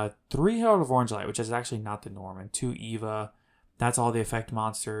 3 Herald of Orange Light, which is actually not the norm, and 2 Eva. That's all the effect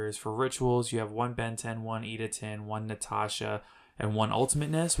monsters. For rituals, you have 1 Ben 10, 1 Ida 10, 1 Natasha, and 1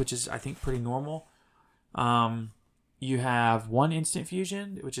 Ultimateness, which is, I think, pretty normal. You have 1 Instant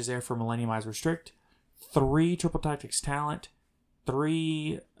Fusion, which is there for Millenniumize Restrict, 3 Triple Tactics Talent,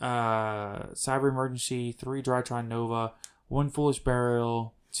 3 Cyber Emergency, 3 Drytron Nova, 1 Foolish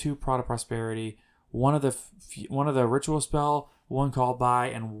Burial, 2 Prod of Prosperity, 1 of the Ritual Spell, 1 Called By,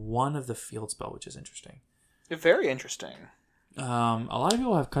 and 1 of the Field Spell, which is interesting. Very interesting. A lot of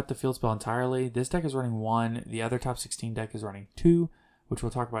people have cut the field spell entirely. This deck is running 1. The other top 16 deck is running 2, which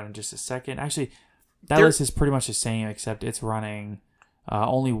we'll talk about in just a second. Actually, that list is pretty much the same, except it's running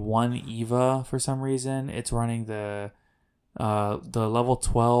only 1 Eva for some reason. It's running the level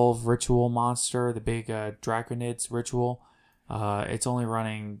 12 ritual monster, the big Draconids ritual. It's only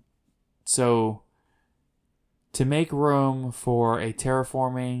running... So, to make room for a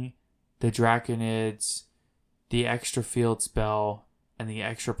terraforming, the Draconids, the extra field spell, and the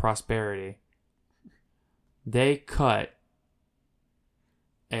extra prosperity, they cut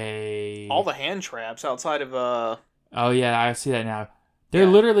all the hand traps outside of Oh yeah, I see that now. They're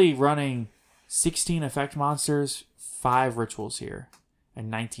literally running 16 effect monsters, 5 rituals here, and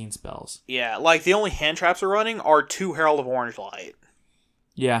 19 spells. Yeah, like the only hand traps are running are 2 Herald of Orange Light.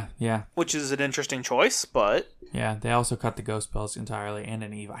 Yeah, yeah. Which is an interesting choice, but... Yeah, they also cut the ghost spells entirely and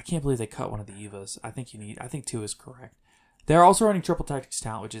an Eva. I can't believe they cut one of the Evas. I think 2 is correct. They're also running Triple Tactics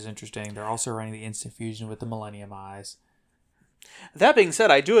Talent, which is interesting. They're also running the Instant Fusion with the Millennium Eyes. That being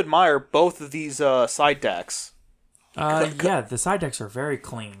said, I do admire both of these side decks. Yeah, the side decks are very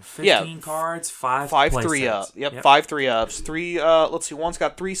clean. 15 cards, 5 3-up. Yep, 5 3-ups. 3, let's see, one's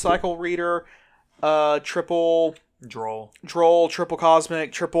got 3 Cycle Reader, triple... Droll, triple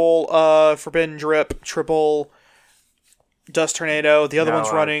Cosmic, triple Forbidden Drip, triple Dust Tornado. The other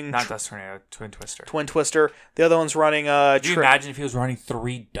one's running... Not Dust Tornado, Twin Twister. Twin Twister. The other one's running... Could you imagine if he was running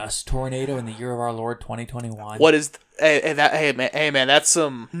 3 Dust Tornado in the year of our Lord 2021? What is... Hey man, that's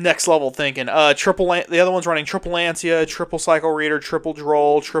some next level thinking. The other one's running triple Lancia, triple Cycle Reader, triple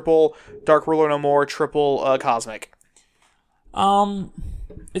Droll, triple Dark Ruler No More, triple Cosmic.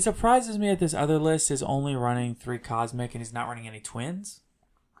 It surprises me that this other list is only running 3 Cosmic and he's not running any Twins.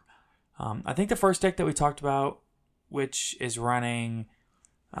 I think the first deck that we talked about, which is running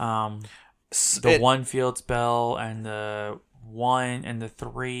the 1 field spell and the 1 and the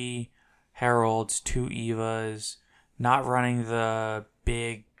 3 Heralds, 2 Evas, not running the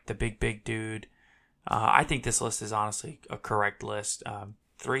big dude. I think this list is honestly a correct list.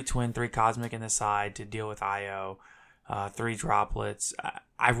 3 Twin, 3 Cosmic in the side to deal with IO. 3 droplets.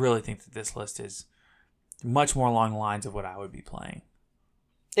 I really think that this list is much more along the lines of what I would be playing.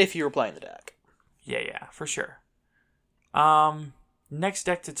 If you were playing the deck. Yeah, for sure. Next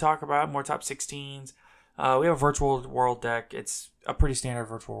deck to talk about, more top 16s. We have a Virtual World deck. It's a pretty standard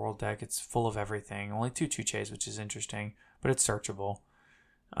Virtual World deck. It's full of everything. Only 2 Chuches, which is interesting, but it's searchable.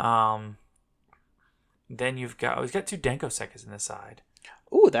 Then he's got 2 Denko Sekas in the side.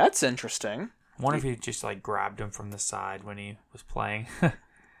 Ooh, that's interesting. I wonder if he just grabbed him from the side when he was playing.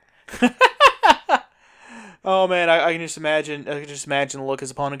 Oh man, I can just imagine the look his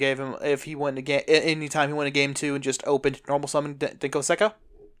opponent gave him if he went to game anytime he went to game 2 and just opened normal summon Denko Seka.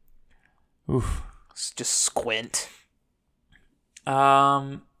 Oof. Just squint.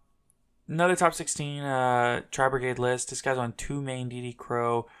 Another top 16 Tri-Brigade list. This guy's on 2 main DD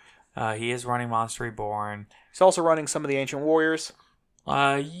Crow. He is running Monster Reborn. He's also running some of the Ancient Warriors.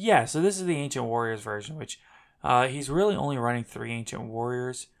 Yeah, so this is the Ancient Warriors version, which he's really only running 3 Ancient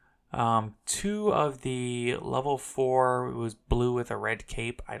Warriors. 2 of the level 4 was blue with a red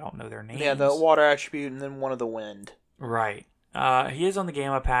cape. I don't know their names. Yeah, the water attribute and then one of the wind. Right. He is on the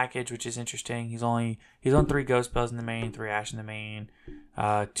Gamma package, which is interesting. He's on 3 Ghost Spells in the main, 3 Ash in the main,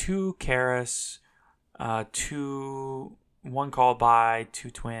 2 Karis, 1 Called By, 2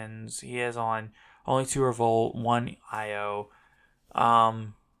 Twins. He is on only 2 Revolt, 1 IO. I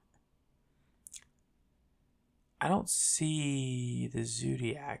don't see the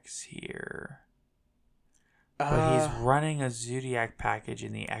Zodiacs here. But he's running a Zodiac package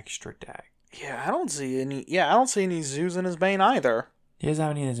in the extra deck. Yeah, I don't see any zoos in his main either. He doesn't have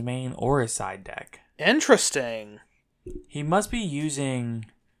any in his main or his side deck. Interesting. He must be using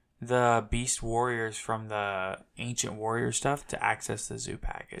the Beast Warriors from the Ancient Warrior stuff to access the zoo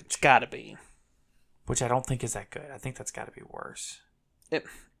package. It's gotta be. Which I don't think is that good. I think that's gotta be worse. It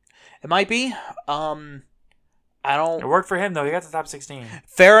might be. I don't... It worked for him, though. He got the top 16.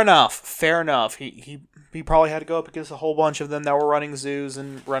 Fair enough. He probably had to go up against a whole bunch of them that were running zoos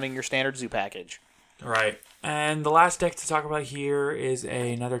and running your standard zoo package. Right. And the last deck to talk about here is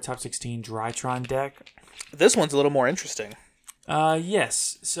another top 16 Drytron deck. This one's a little more interesting.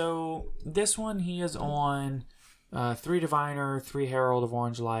 Yes. So this one, he is on 3 Diviner, 3 Herald of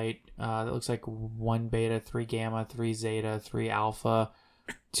Orange Light. That looks like 1 Beta, 3 Gamma, 3 Zeta, 3 Alpha,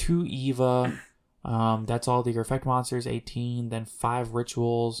 2 Eva. That's all your effect monsters, 18. Then 5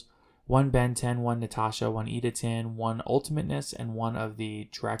 Rituals, 1 Ben 10, 1 Natasha, 1 Edith 1 Ultimateness, and 1 of the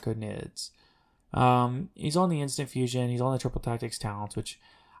Draconids. He's on the Instant Fusion. He's on the Triple Tactics Talents, which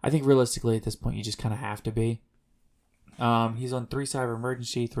I think realistically at this point you just kind of have to be. He's on 3 Cyber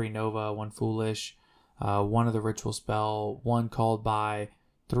Emergency, 3 Nova, 1 Foolish, 1 of the Ritual Spell, 1 Called By,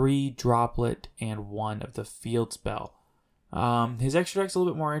 3 Droplet, and 1 of the Field Spell. His extra deck's a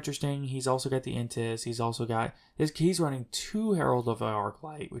little bit more interesting. He's also got the Intis. He's also got... He's running 2 Herald of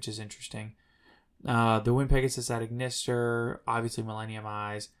Arclight, which is interesting. The Wind Pegasus at Ignister, obviously Millennium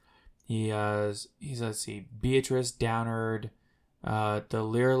Eyes. He's let's see, Beatrice, Downard, the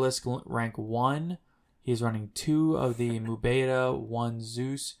Lyrilisc rank 1. He's running 2 of the Mubeda, 1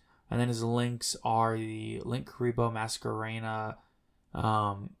 Zeus, and then his links are the Link Karibo, Masquerena,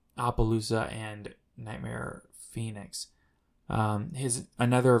 Appaloosa, and Nightmare Phoenix. His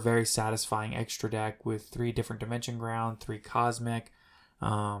another very satisfying extra deck with 3 different Dimension Ground, 3 Cosmic,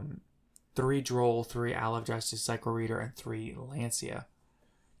 3 Droll, 3 Owl of Justice Cycle Reader, and 3 Lancia.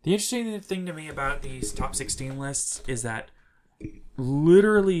 The interesting thing to me about these top 16 lists is that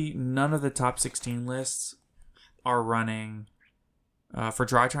literally none of the top 16 lists are running, for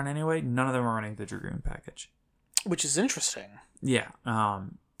Drytron anyway, none of them are running the Dragoon package. Which is interesting. Yeah.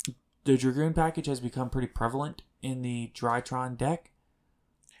 The Dragoon package has become pretty prevalent in the Drytron deck,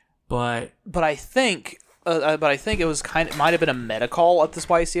 but I think it was might have been a meta call at this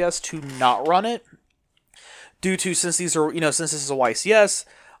YCS to not run it, due to since this is a YCS,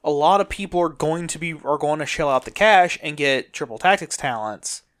 a lot of people are going to shell out the cash and get triple tactics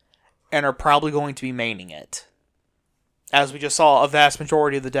talents, and are probably going to be maining it. As we just saw, a vast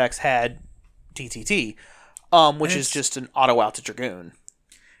majority of the decks had TTT, which is just an auto out to Dragoon.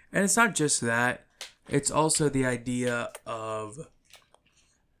 And it's not just that. It's also the idea of...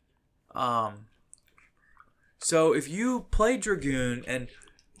 So if you play Dragoon, and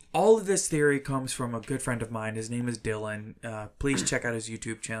all of this theory comes from a good friend of mine. His name is Dylan. Please check out his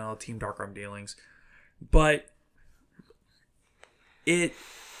YouTube channel, Team Darkroom Dealings. But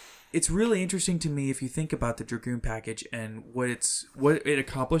it's really interesting to me if you think about the Dragoon package and what it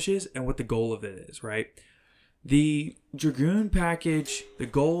accomplishes and what the goal of it is, right? The Dragoon package, the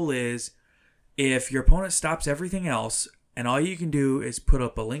goal is if your opponent stops everything else and all you can do is put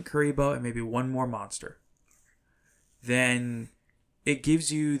up a Link Karibo and maybe 1 more monster, then it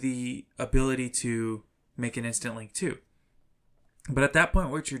gives you the ability to make an instant Link 2. But at that point,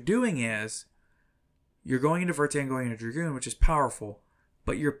 what you're doing is you're going into Verte and going into Dragoon, which is powerful,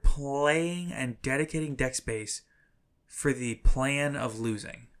 but you're playing and dedicating deck space for the plan of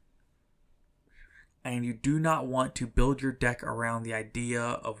losing. And you do not want to build your deck around the idea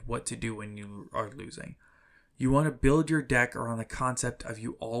of what to do when you are losing. You want to build your deck around the concept of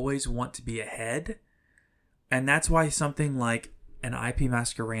you always want to be ahead. And that's why something like an IP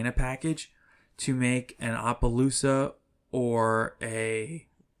Masquerena package to make an Appaloosa or a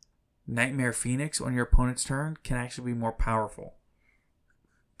Nightmare Phoenix on your opponent's turn can actually be more powerful.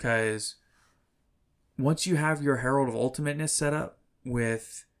 Because once you have your Herald of Ultimateness set up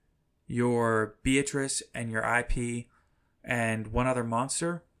with your Beatrice and your IP and 1 other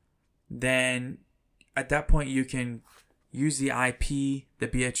monster, then at that point you can use the IP, the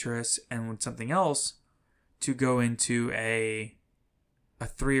Beatrice, and something else to go into a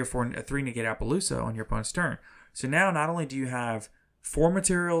 3 negate Appaloosa on your opponent's turn. So now not only do you have 4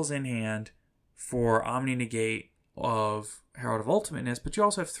 materials in hand for Omni Negate of Herald of Ultimateness, but you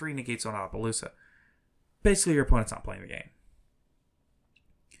also have 3 negates on Appaloosa. Basically, your opponent's not playing the game.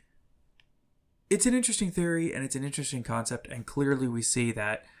 It's an interesting theory, and it's an interesting concept, and clearly we see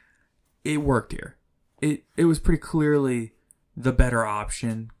that it worked here. It was pretty clearly the better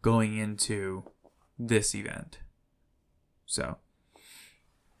option going into this event. So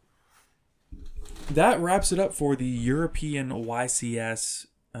that wraps it up for the European YCS.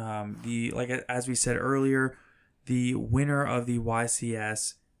 As we said earlier, the winner of the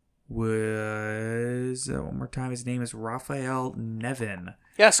YCS was, one more time, his name is Raphael Nevin.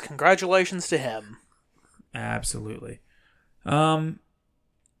 Yes, congratulations to him. Absolutely.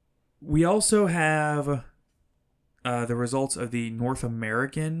 We also have the results of the North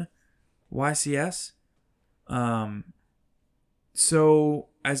American YCS. So,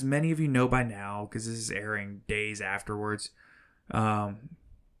 as many of you know by now, because this is airing days afterwards,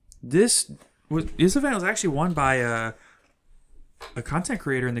 this event was actually won by a content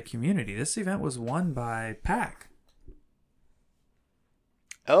creator in the community. This event was won by Pack.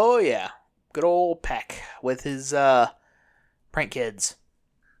 Oh yeah, good old Pack with his prank kids.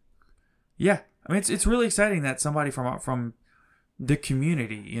 Yeah, I mean it's really exciting that somebody from the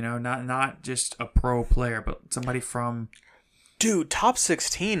community, you know, not just a pro player, but somebody from. Dude, top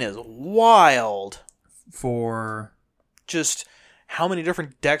 16 is wild. For just how many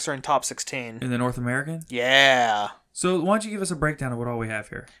different decks are in top 16 in the North American? Yeah. So why don't you give us a breakdown of what all we have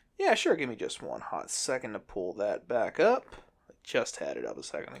here? Yeah, sure. Give me just one hot second to pull that back up. I just had it up a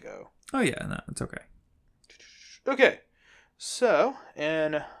second ago. Oh, yeah, no, it's okay. Okay. So,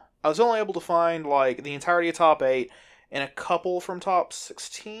 and I was only able to find, like, the entirety of top 8 and a couple from top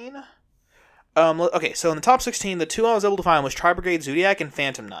 16. Okay, so in the top 16, the 2 I was able to find was Tri-Brigade Zodiac and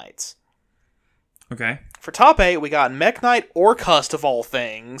Phantom Knights. Okay. For top 8, we got Mech Knight Orcust of all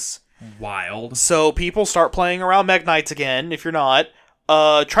things. Wild. So people start playing around Mech Knights again, if you're not.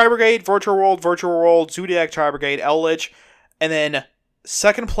 Tri-Brigade, Virtual World, Zodiac Tri-Brigade, Eldritch, and then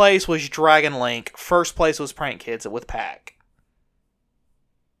second place was Dragon Link. First place was Prank Kids with Pack.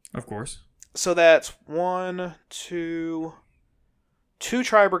 Of course. So that's 2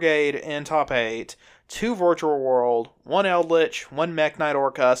 Tri-Brigade in top 8, 2 Virtual World, 1 Eldritch, 1 Mech Knight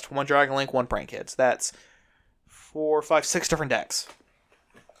Orcust, 1 Dragon Link, 1 Prank Kids. That's 4, 5, 6 different decks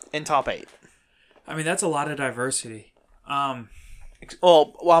in top 8. I mean, that's a lot of diversity.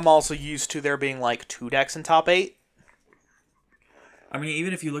 Well, I'm also used to there being like 2 decks in top 8. I mean,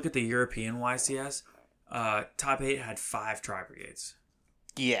 even if you look at the European YCS, top 8 had 5 Tri-Brigades.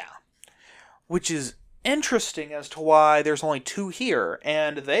 Yeah. Which is interesting as to why there's only 2 here,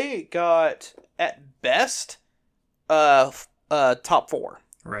 and they got, at best, top 4.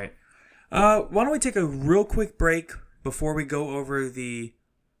 Right. Why don't we take a real quick break before we go over the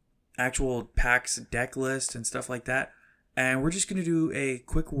actual packs deck list and stuff like that, and we're just going to do a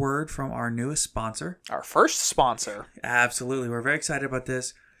quick word from our newest sponsor. Our first sponsor. Absolutely. We're very excited about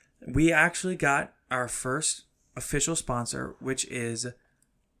this. We actually got our first official sponsor, which is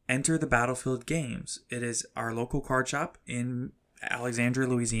Enter the Battlefield Games. It is our local card shop in Alexandria,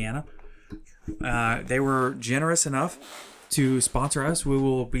 Louisiana. They were generous enough to sponsor us. We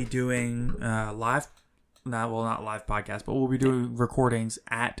will be doing not live podcasts, but we'll be doing recordings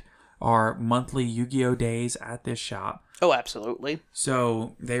at our monthly Yu-Gi-Oh! Days at this shop. Oh, absolutely.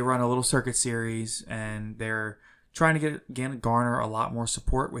 So they run a little circuit series, and they're trying to garner a lot more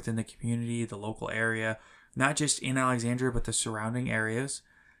support within the community, the local area, not just in Alexandria, but the surrounding areas.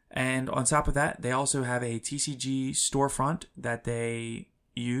 And on top of that, they also have a TCG storefront that they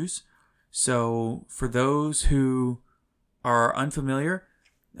use. So for those who are unfamiliar,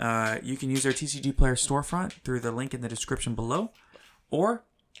 you can use their TCG Player storefront through the link in the description below, or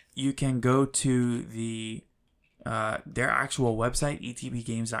you can go to their actual website,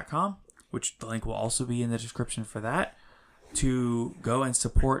 etbgames.com, which the link will also be in the description for that, to go and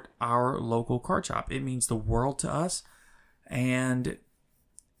support our local card shop. It means the world to us, and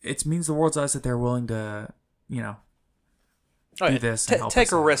it means the world to us that they're willing to, do this and help take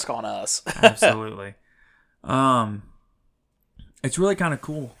us a risk on us. Absolutely. It's really kind of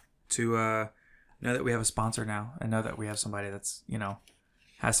cool to know that we have a sponsor now, and know that we have somebody that's,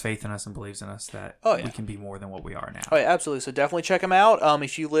 has faith in us and believes in us that we can be more than what we are now. Oh, yeah, absolutely. So definitely check them out.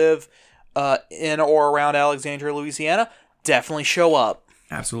 If you live in or around Alexandria, Louisiana, definitely show up.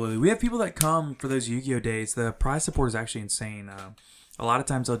 Absolutely. We have people that come for those Yu-Gi-Oh! Days. The prize support is actually insane. A lot of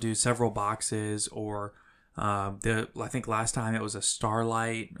times they'll do several boxes, or I think last time it was a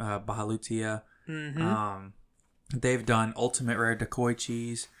Starlight, Bahalutia. Mm-hmm. They've done Ultimate Rare Decoy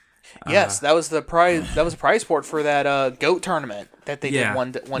Cheese. Yes, that was the prize. That was a prize support for that goat tournament that they did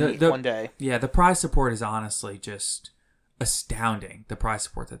one day. Yeah, the prize support is honestly just astounding. The prize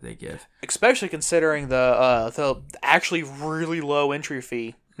support that they give, especially considering the actually really low entry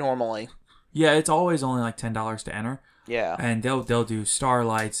fee normally. Yeah, it's always only like $10 to enter. Yeah, and they'll do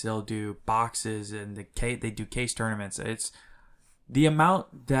Starlights, they'll do boxes, and they do case tournaments. It's the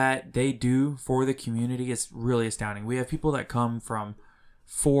amount that they do for the community is really astounding. We have people that come from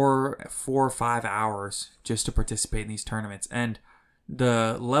 4 or 5 hours just to participate in these tournaments, and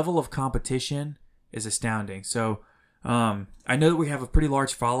the level of competition is astounding. So I know that we have a pretty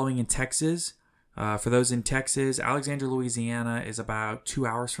large following in Texas. For those in Texas, Alexandria, Louisiana is about 2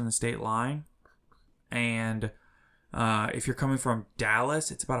 hours from the state line, and if you're coming from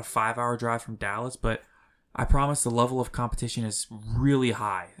Dallas, it's about a 5-hour drive from Dallas. But I promise the level of competition is really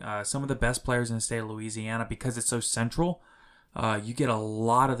high. Some of the best players in the state of Louisiana, because it's so central, you get a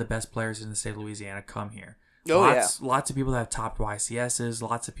lot of the best players in the state of Louisiana come here. Lots of people that have topped YCSs,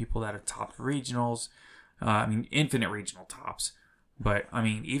 lots of people that have topped regionals. Infinite regional tops. But,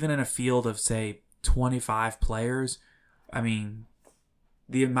 even in a field of, say, 25 players,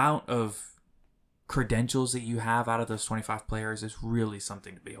 the amount of credentials that you have out of those 25 players is really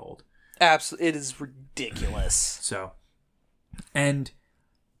something to behold. Absolutely. It is ridiculous. So, and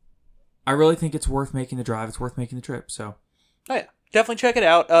I really think it's worth making the drive. It's worth making the trip. So, oh yeah, definitely check it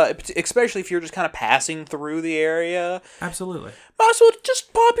out. Especially if you're just kind of passing through the area. Absolutely. Might as well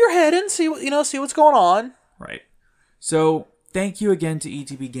just pop your head in, see what's going on. Right. So thank you again to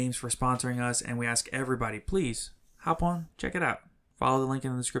ETB Games for sponsoring us, and we ask everybody, please hop on, check it out. Follow the link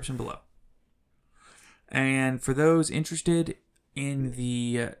in the description below. And for those interested in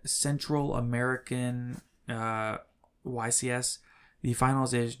the Central American YCS, the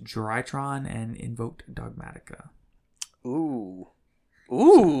finals is Drytron and Invoked Dogmatica. Ooh.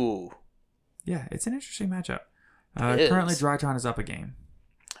 Yeah, it's an interesting matchup. Currently, Drytron is up a game.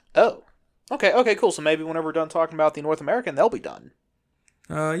 Oh. Okay, cool. So maybe whenever we're done talking about the North American, they'll be done.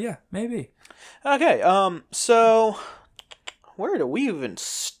 Yeah, maybe. Okay, so where do we even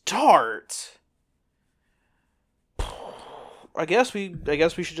start? I guess we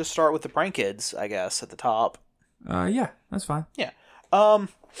should just start with the Prank Kids, I guess, at the top. Yeah, that's fine. Yeah.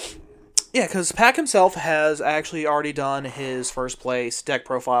 Yeah, because Pac himself has actually already done his first place deck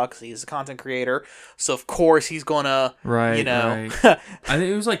profile because he's a content creator. So, of course, he's going to, Right. I think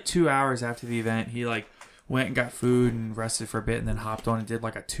it was like 2 hours after the event. He went and got food and rested for a bit and then hopped on and did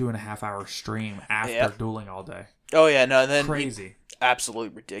like a 2.5 hour stream after dueling all day. Oh, yeah. No, and then crazy.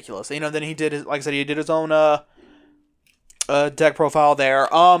 Absolutely ridiculous. Then he did, like I said, he did his own deck profile there.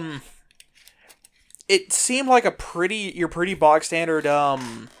 It seemed like your pretty box standard,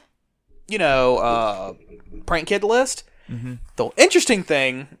 Prank Kid list. Mm-hmm. The interesting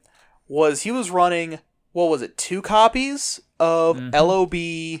thing was he was running, 2 copies of LOB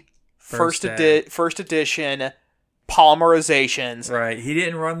first edition polymerizations. Right. He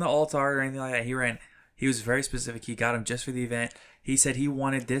didn't run the alt art or anything like that. He was very specific. He got them just for the event. He said he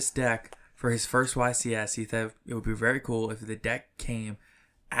wanted this deck for his first YCS. He thought it would be very cool if the deck came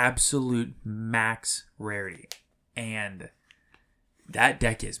absolute max rarity. And that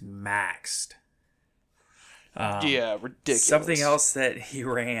deck is maxed. Yeah, ridiculous. Something else that he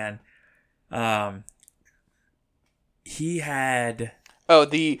ran, he had... Oh,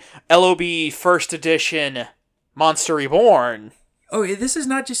 the LOB first edition Monster Reborn. Oh, this is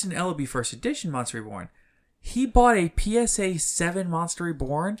not just an LOB first edition Monster Reborn. He bought a PSA 7 Monster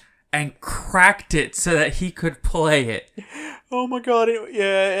Reborn and cracked it so that he could play it. Oh my god,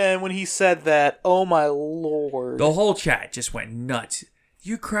 yeah, and when he said that, oh my lord. The whole chat just went nuts.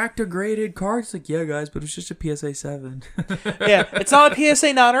 You cracked a graded card? It's like, yeah, guys, but it's just a PSA 7. Yeah, it's not a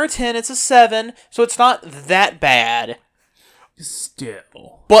PSA 9 or a 10, it's a 7, so it's not that bad.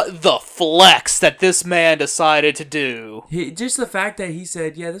 Still. But the flex that this man decided to do. Just the fact that he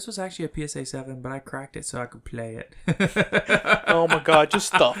said, yeah, this was actually a PSA 7, but I cracked it so I could play it. Oh my god,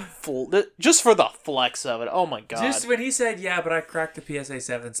 just for the flex of it. Oh my god. Just when he said, yeah, but I cracked the PSA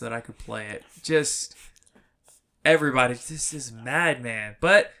 7 so that I could play it. Just everybody, this is madman.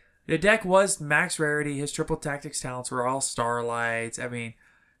 But the deck was max rarity. His triple tactics talents were all starlights. I mean,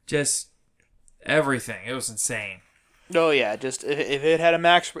 just everything. It was insane. Oh yeah, just if it had a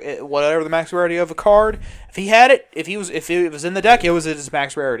max, whatever the max rarity of a card, if he had it, if it was in the deck, it was at his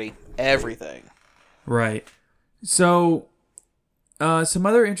max rarity. Everything. Right. So, some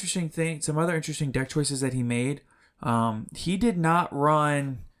other interesting deck choices that he made. He didn't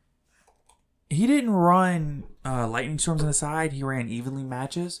run Lightning Storms on the side. He ran evenly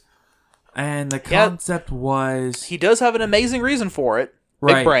matches, and the concept was he does have an amazing reason for it.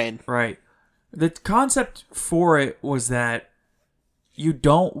 Right, Big brain. Right. The concept for it was that you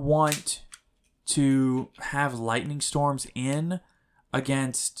don't want to have Lightning Storms in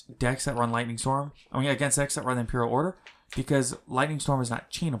against decks that run Lightning Storm. Against decks that run the Imperial Order, because Lightning Storm is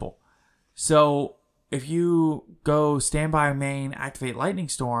not chainable. So if you go standby main, activate Lightning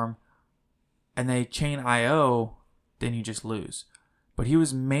Storm, and they chain IO, then you just lose. But he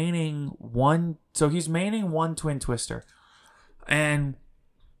was maining one Twin Twister. And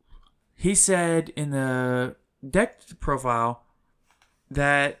he said in the deck profile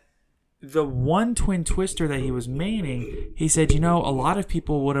that the one Twin Twister that he was maining, he said, a lot of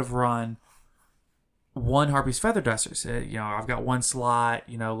people would have run one Harpy's Feather Duster. Said, I've got one slot,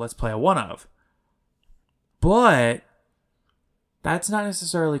 let's play a one of. But that's not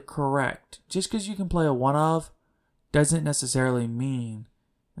necessarily correct. Just because you can play a one of doesn't necessarily mean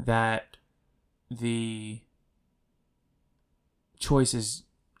that the choice is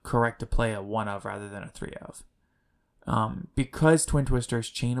correct to play a one of rather than a three of. Because Twin Twister is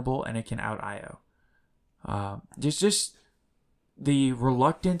chainable and it can out IO. Just the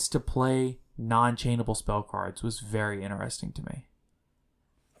reluctance to play non-chainable spell cards was very interesting to me.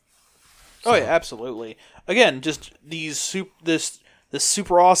 Oh yeah, absolutely. Again, just this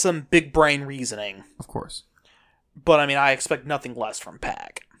super awesome big brain reasoning. Of course. But I expect nothing less from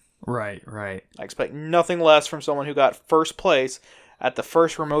Pac. Right. I expect nothing less from someone who got first place at the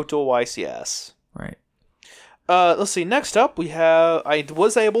first Remote Duel YCS. Right. Let's see. Next up, I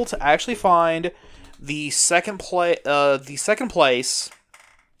was able to actually find the second place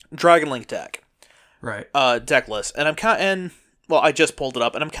Dragon Link deck. Right. Deck list. And I just pulled it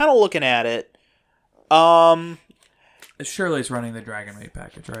up and I'm kind of looking at it. Surely it's running the Dragon Maid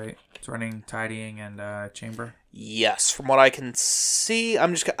package, right? It's running Tidying and Chamber. Yes, from what I can see,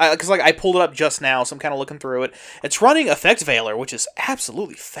 because I pulled it up just now, so I'm kind of looking through it. It's running Effect Veiler, which is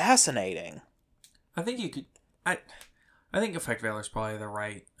absolutely fascinating. I think you could. I think Effect Veiler is probably the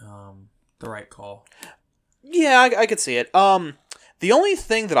right call. Yeah, I could see it. The only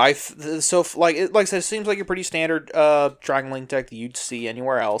thing that like I said, it seems like a pretty standard Dragon Link deck that you'd see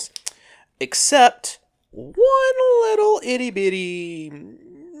anywhere else, except one little itty bitty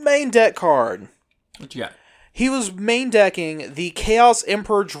main deck card. What you got? He was main decking the Chaos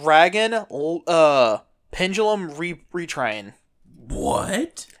Emperor Dragon Pendulum Retrain.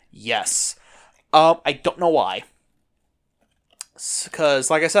 What? Yes. I don't know why. Because,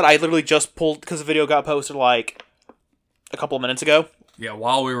 like I said, I literally just pulled, because the video got posted like a couple of minutes ago. Yeah,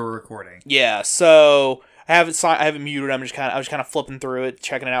 while we were recording. Yeah, so I haven't muted. I was just kind of flipping through it,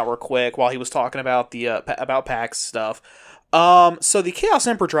 checking it out real quick while he was talking about the about PAX stuff. So the Chaos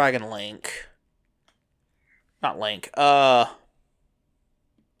Emperor Dragon Link. Not Link. Yeah,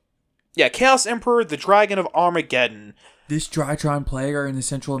 Chaos Emperor, the Dragon of Armageddon. This Drytron player in the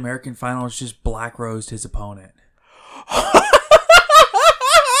Central American Finals just black rosed his opponent.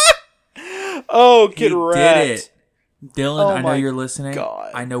 Oh, get wrecked. Did it. Dylan, Oh I know my you're listening.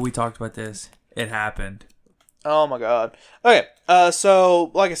 God. I know we talked about this. It happened. Oh my god. Okay,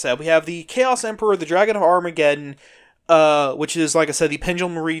 so, like I said, we have the Chaos Emperor, the Dragon of Armageddon, which is, like I said, the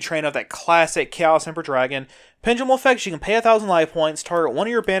Pendulum retrain of that classic Chaos Emperor Dragon. Pendulum effects, you can pay 1,000 life points, target one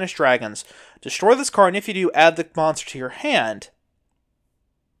of your banished dragons. Destroy this card, and if you do, add the monster to your hand.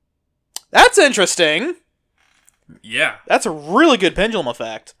 That's interesting. Yeah. That's a really good Pendulum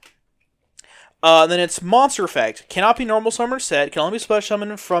effect. Then it's Monster Effect. Cannot be normal summon or set. Can only be special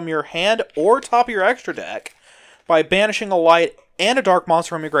summoned from your hand or top of your extra deck by banishing a light and a dark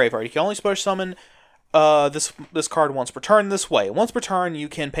monster from your graveyard. You can only special summon this card once per turn this way. Once per turn, you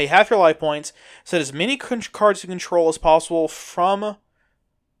can pay half your life points, set as many cards you control as possible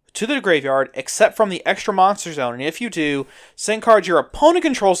to the graveyard, except from the extra monster zone. And if you do, send cards your opponent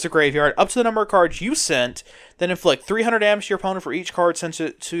controls to the graveyard up to the number of cards you sent, then inflict 300 damage to your opponent for each card sent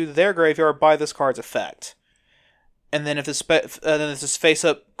to their graveyard by this card's effect. And then if this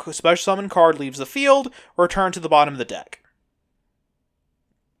face-up special summon card leaves the field, return to the bottom of the deck.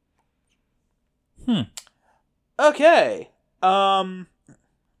 Okay.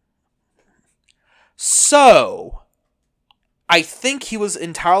 So, I think he was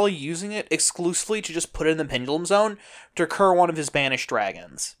entirely using it exclusively to just put it in the Pendulum Zone to recur one of his banished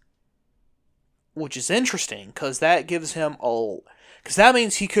dragons. Which is interesting, because that gives him because that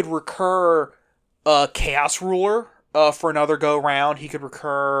means he could recur Chaos Ruler for another go-round. He could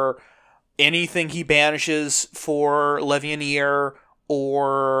recur anything he banishes for Levianeer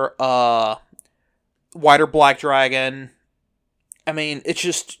or White or Black Dragon. I mean, it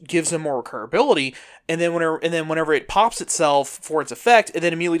just gives him more recurability, and then whenever it pops itself for its effect, it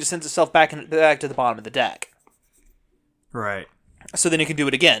then immediately just sends itself back to the bottom of the deck. Right. So then you can do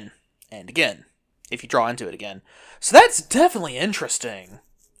it again and again if you draw into it again. So that's definitely interesting.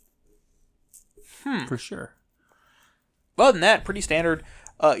 For sure. Other than that, pretty standard.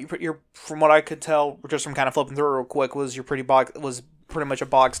 You're from what I could tell, just from kind of flipping through it real quick, was pretty much a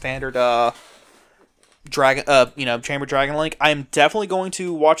bog standard Chamber Dragon Link. I'm definitely going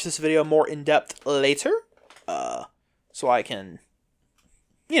to watch this video more in depth later, so I can,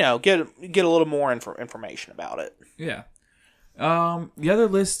 get a little more information about it. Yeah. The other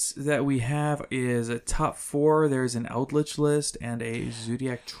lists that we have is a top 4. There's an Eldritch list and a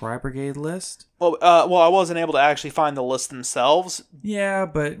Zodiac Tri-Brigade list. Well, I wasn't able to actually find the list themselves. Yeah,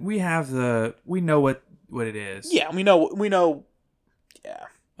 but we know what it is. Yeah, we know. Yeah.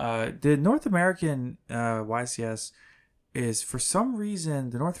 The North American YCS is, for some reason,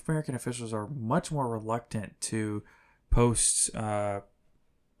 the North American officials are much more reluctant to post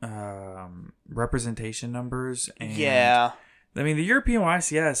representation numbers. And, yeah. I mean, the European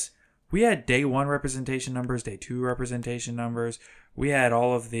YCS, we had day 1 representation numbers, day 2 representation numbers. We had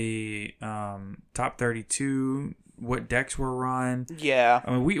all of the top 32, what decks were run. Yeah.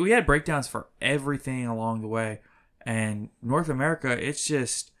 I mean, we had breakdowns for everything along the way. And North America, it's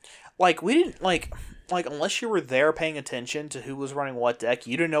just... we didn't, unless you were there paying attention to who was running what deck,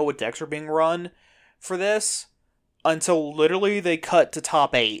 you didn't know what decks were being run for this until literally they cut to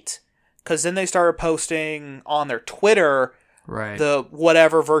top 8. Because then they started posting on their Twitter... Right. The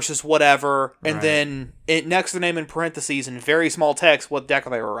whatever versus whatever, and right. then next to the name in parentheses in very small text what deck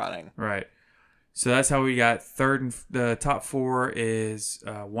they were running. Right. So that's how we got third. And the top 4 is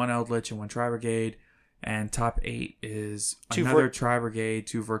 1 Eldritch and 1 Tri-Brigade. And top 8 is another Tri-Brigade,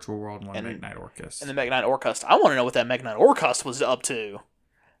 2 Virtual World, and 1 Mega Knight Orcust. And the Mega Knight Orcust. I want to know what that Mega Knight Orcust was up to.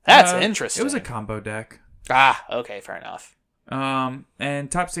 That's interesting. It was a combo deck. Ah, okay, fair enough. And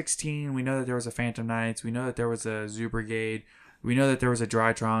top 16, we know that there was a Phantom Knights. We know that there was a Zoo Brigade. We know that there was a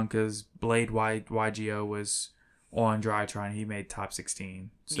Drytron because Blade YGO was on Drytron. He made top 16.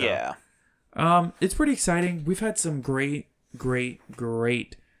 So, yeah. It's pretty exciting. We've had some great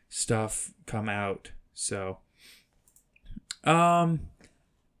stuff come out. So, I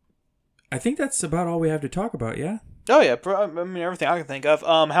think that's about all we have to talk about, yeah? Oh, yeah. I mean, everything I can think of.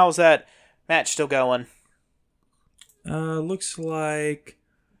 How's that match still going? Looks like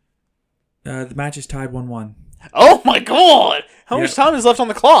the match is tied 1-1. Oh, my God! How much time is left on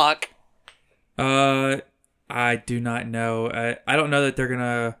the clock? I do not know. I don't know that they're going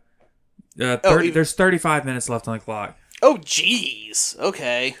to... there's 35 minutes left on the clock. Oh, jeez.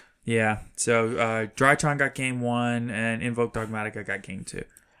 Okay. Yeah, so Drytron got game 1 and Invoke Dogmatica got game 2.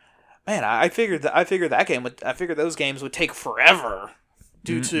 Man, I figured those games would take forever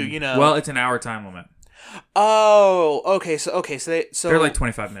due to, you know. Well, it's an hour time limit. Oh, okay. So they're like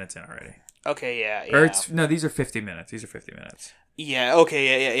 25 minutes in already. Okay, yeah. Or these are 50 minutes. Yeah.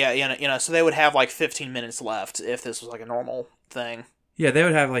 Okay. Yeah. You know, so they would have like 15 minutes left if this was like a normal thing. Yeah, they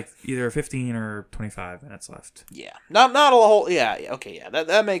would have like either 15 or 25 minutes left. Yeah, not a whole. Yeah. Okay. Yeah.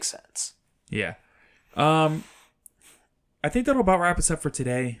 That makes sense. Yeah. I think that'll about wrap us up for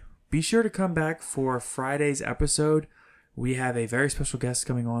today. Be sure to come back for Friday's episode. We have a very special guest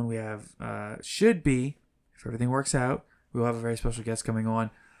coming on. We have, should be, if everything works out, we'll have a very special guest coming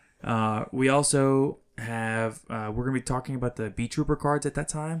on. We also have, we're going to be talking about the Beat Trooper cards at that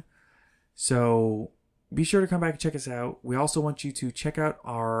time. So be sure to come back and check us out. We also want you to check out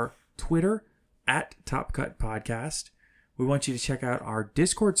our Twitter at Top Cut Podcast. We want you to check out our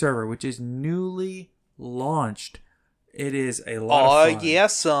Discord server, which is newly launched. It is a lot of fun. Oh, yeah,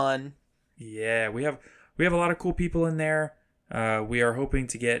 son. Yeah, we have a lot of cool people in there. We are hoping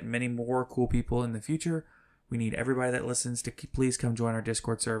to get many more cool people in the future. We need everybody that listens to please come join our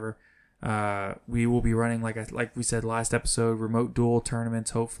Discord server. We will be running, like we said last episode, remote duel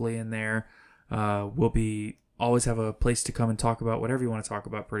tournaments hopefully in there. We'll be always have a place to come and talk about whatever you want to talk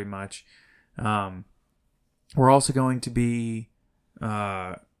about pretty much. We're also going to be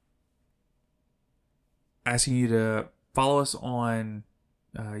asking you to follow us on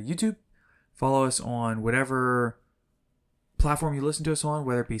YouTube. Follow us on whatever platform you listen to us on,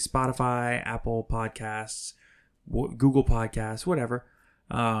 whether it be Spotify, Apple Podcasts, Google Podcasts, whatever.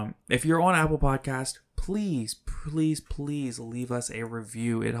 If you're on Apple Podcast, please leave us a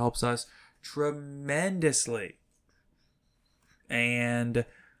review. It helps us tremendously. And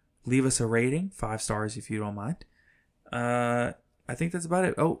leave us a rating, 5 stars if you don't mind. I think that's about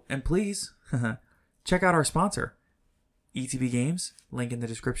it. Oh, and please check out our sponsor, ETB Games, link in the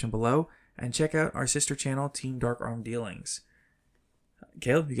description below, and check out our sister channel, Team Dark Arm Dealings.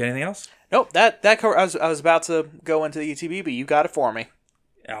 Caleb, you got anything else? Nope, I was about to go into the ETB, but you got it for me.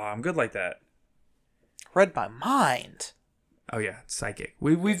 Oh, I'm good like that. Read my mind. Oh yeah, psychic.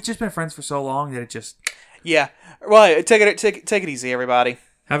 We've just been friends for so long that it just... Yeah. Well, take it easy, everybody.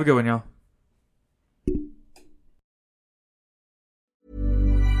 Have a good one, y'all.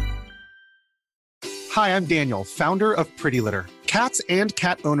 Hi, I'm Daniel, founder of Pretty Litter. Cats and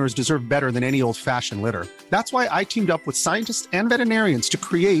cat owners deserve better than any old-fashioned litter. That's why I teamed up with scientists and veterinarians to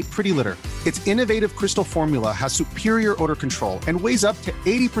create Pretty Litter. Its innovative crystal formula has superior odor control and weighs up to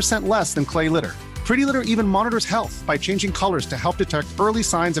 80% less than clay litter. Pretty Litter even monitors health by changing colors to help detect early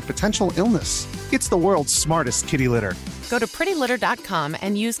signs of potential illness. It's the world's smartest kitty litter. Go to prettylitter.com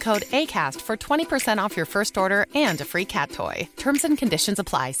and use code ACAST for 20% off your first order and a free cat toy. Terms and conditions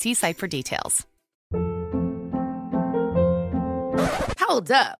apply. See site for details.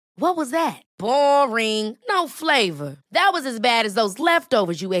 Hold up. What was that? Boring. No flavor. That was as bad as those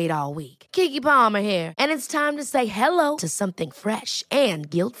leftovers you ate all week. Keke Palmer here. And it's time to say hello to something fresh and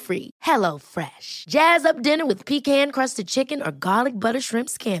guilt-free. Hello Fresh. Jazz up dinner with pecan-crusted chicken or garlic butter shrimp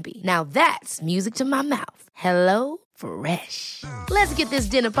scampi. Now that's music to my mouth. Hello Fresh. Let's get this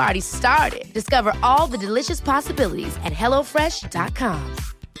dinner party started. Discover all the delicious possibilities at HelloFresh.com.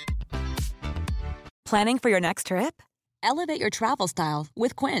 Planning for your next trip? Elevate your travel style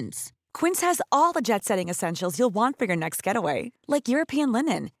with Quince. Quince has all the jet-setting essentials you'll want for your next getaway, like European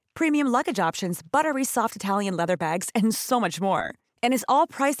linen, premium luggage options, buttery soft Italian leather bags, and so much more. And is all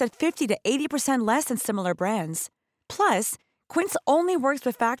priced at 50 to 80% less than similar brands. Plus, Quince only works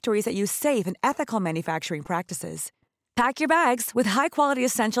with factories that use safe and ethical manufacturing practices. Pack your bags with high-quality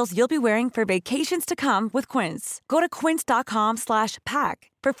essentials you'll be wearing for vacations to come with Quince. Go to quince.com/pack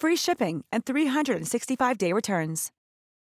for free shipping and 365-day returns.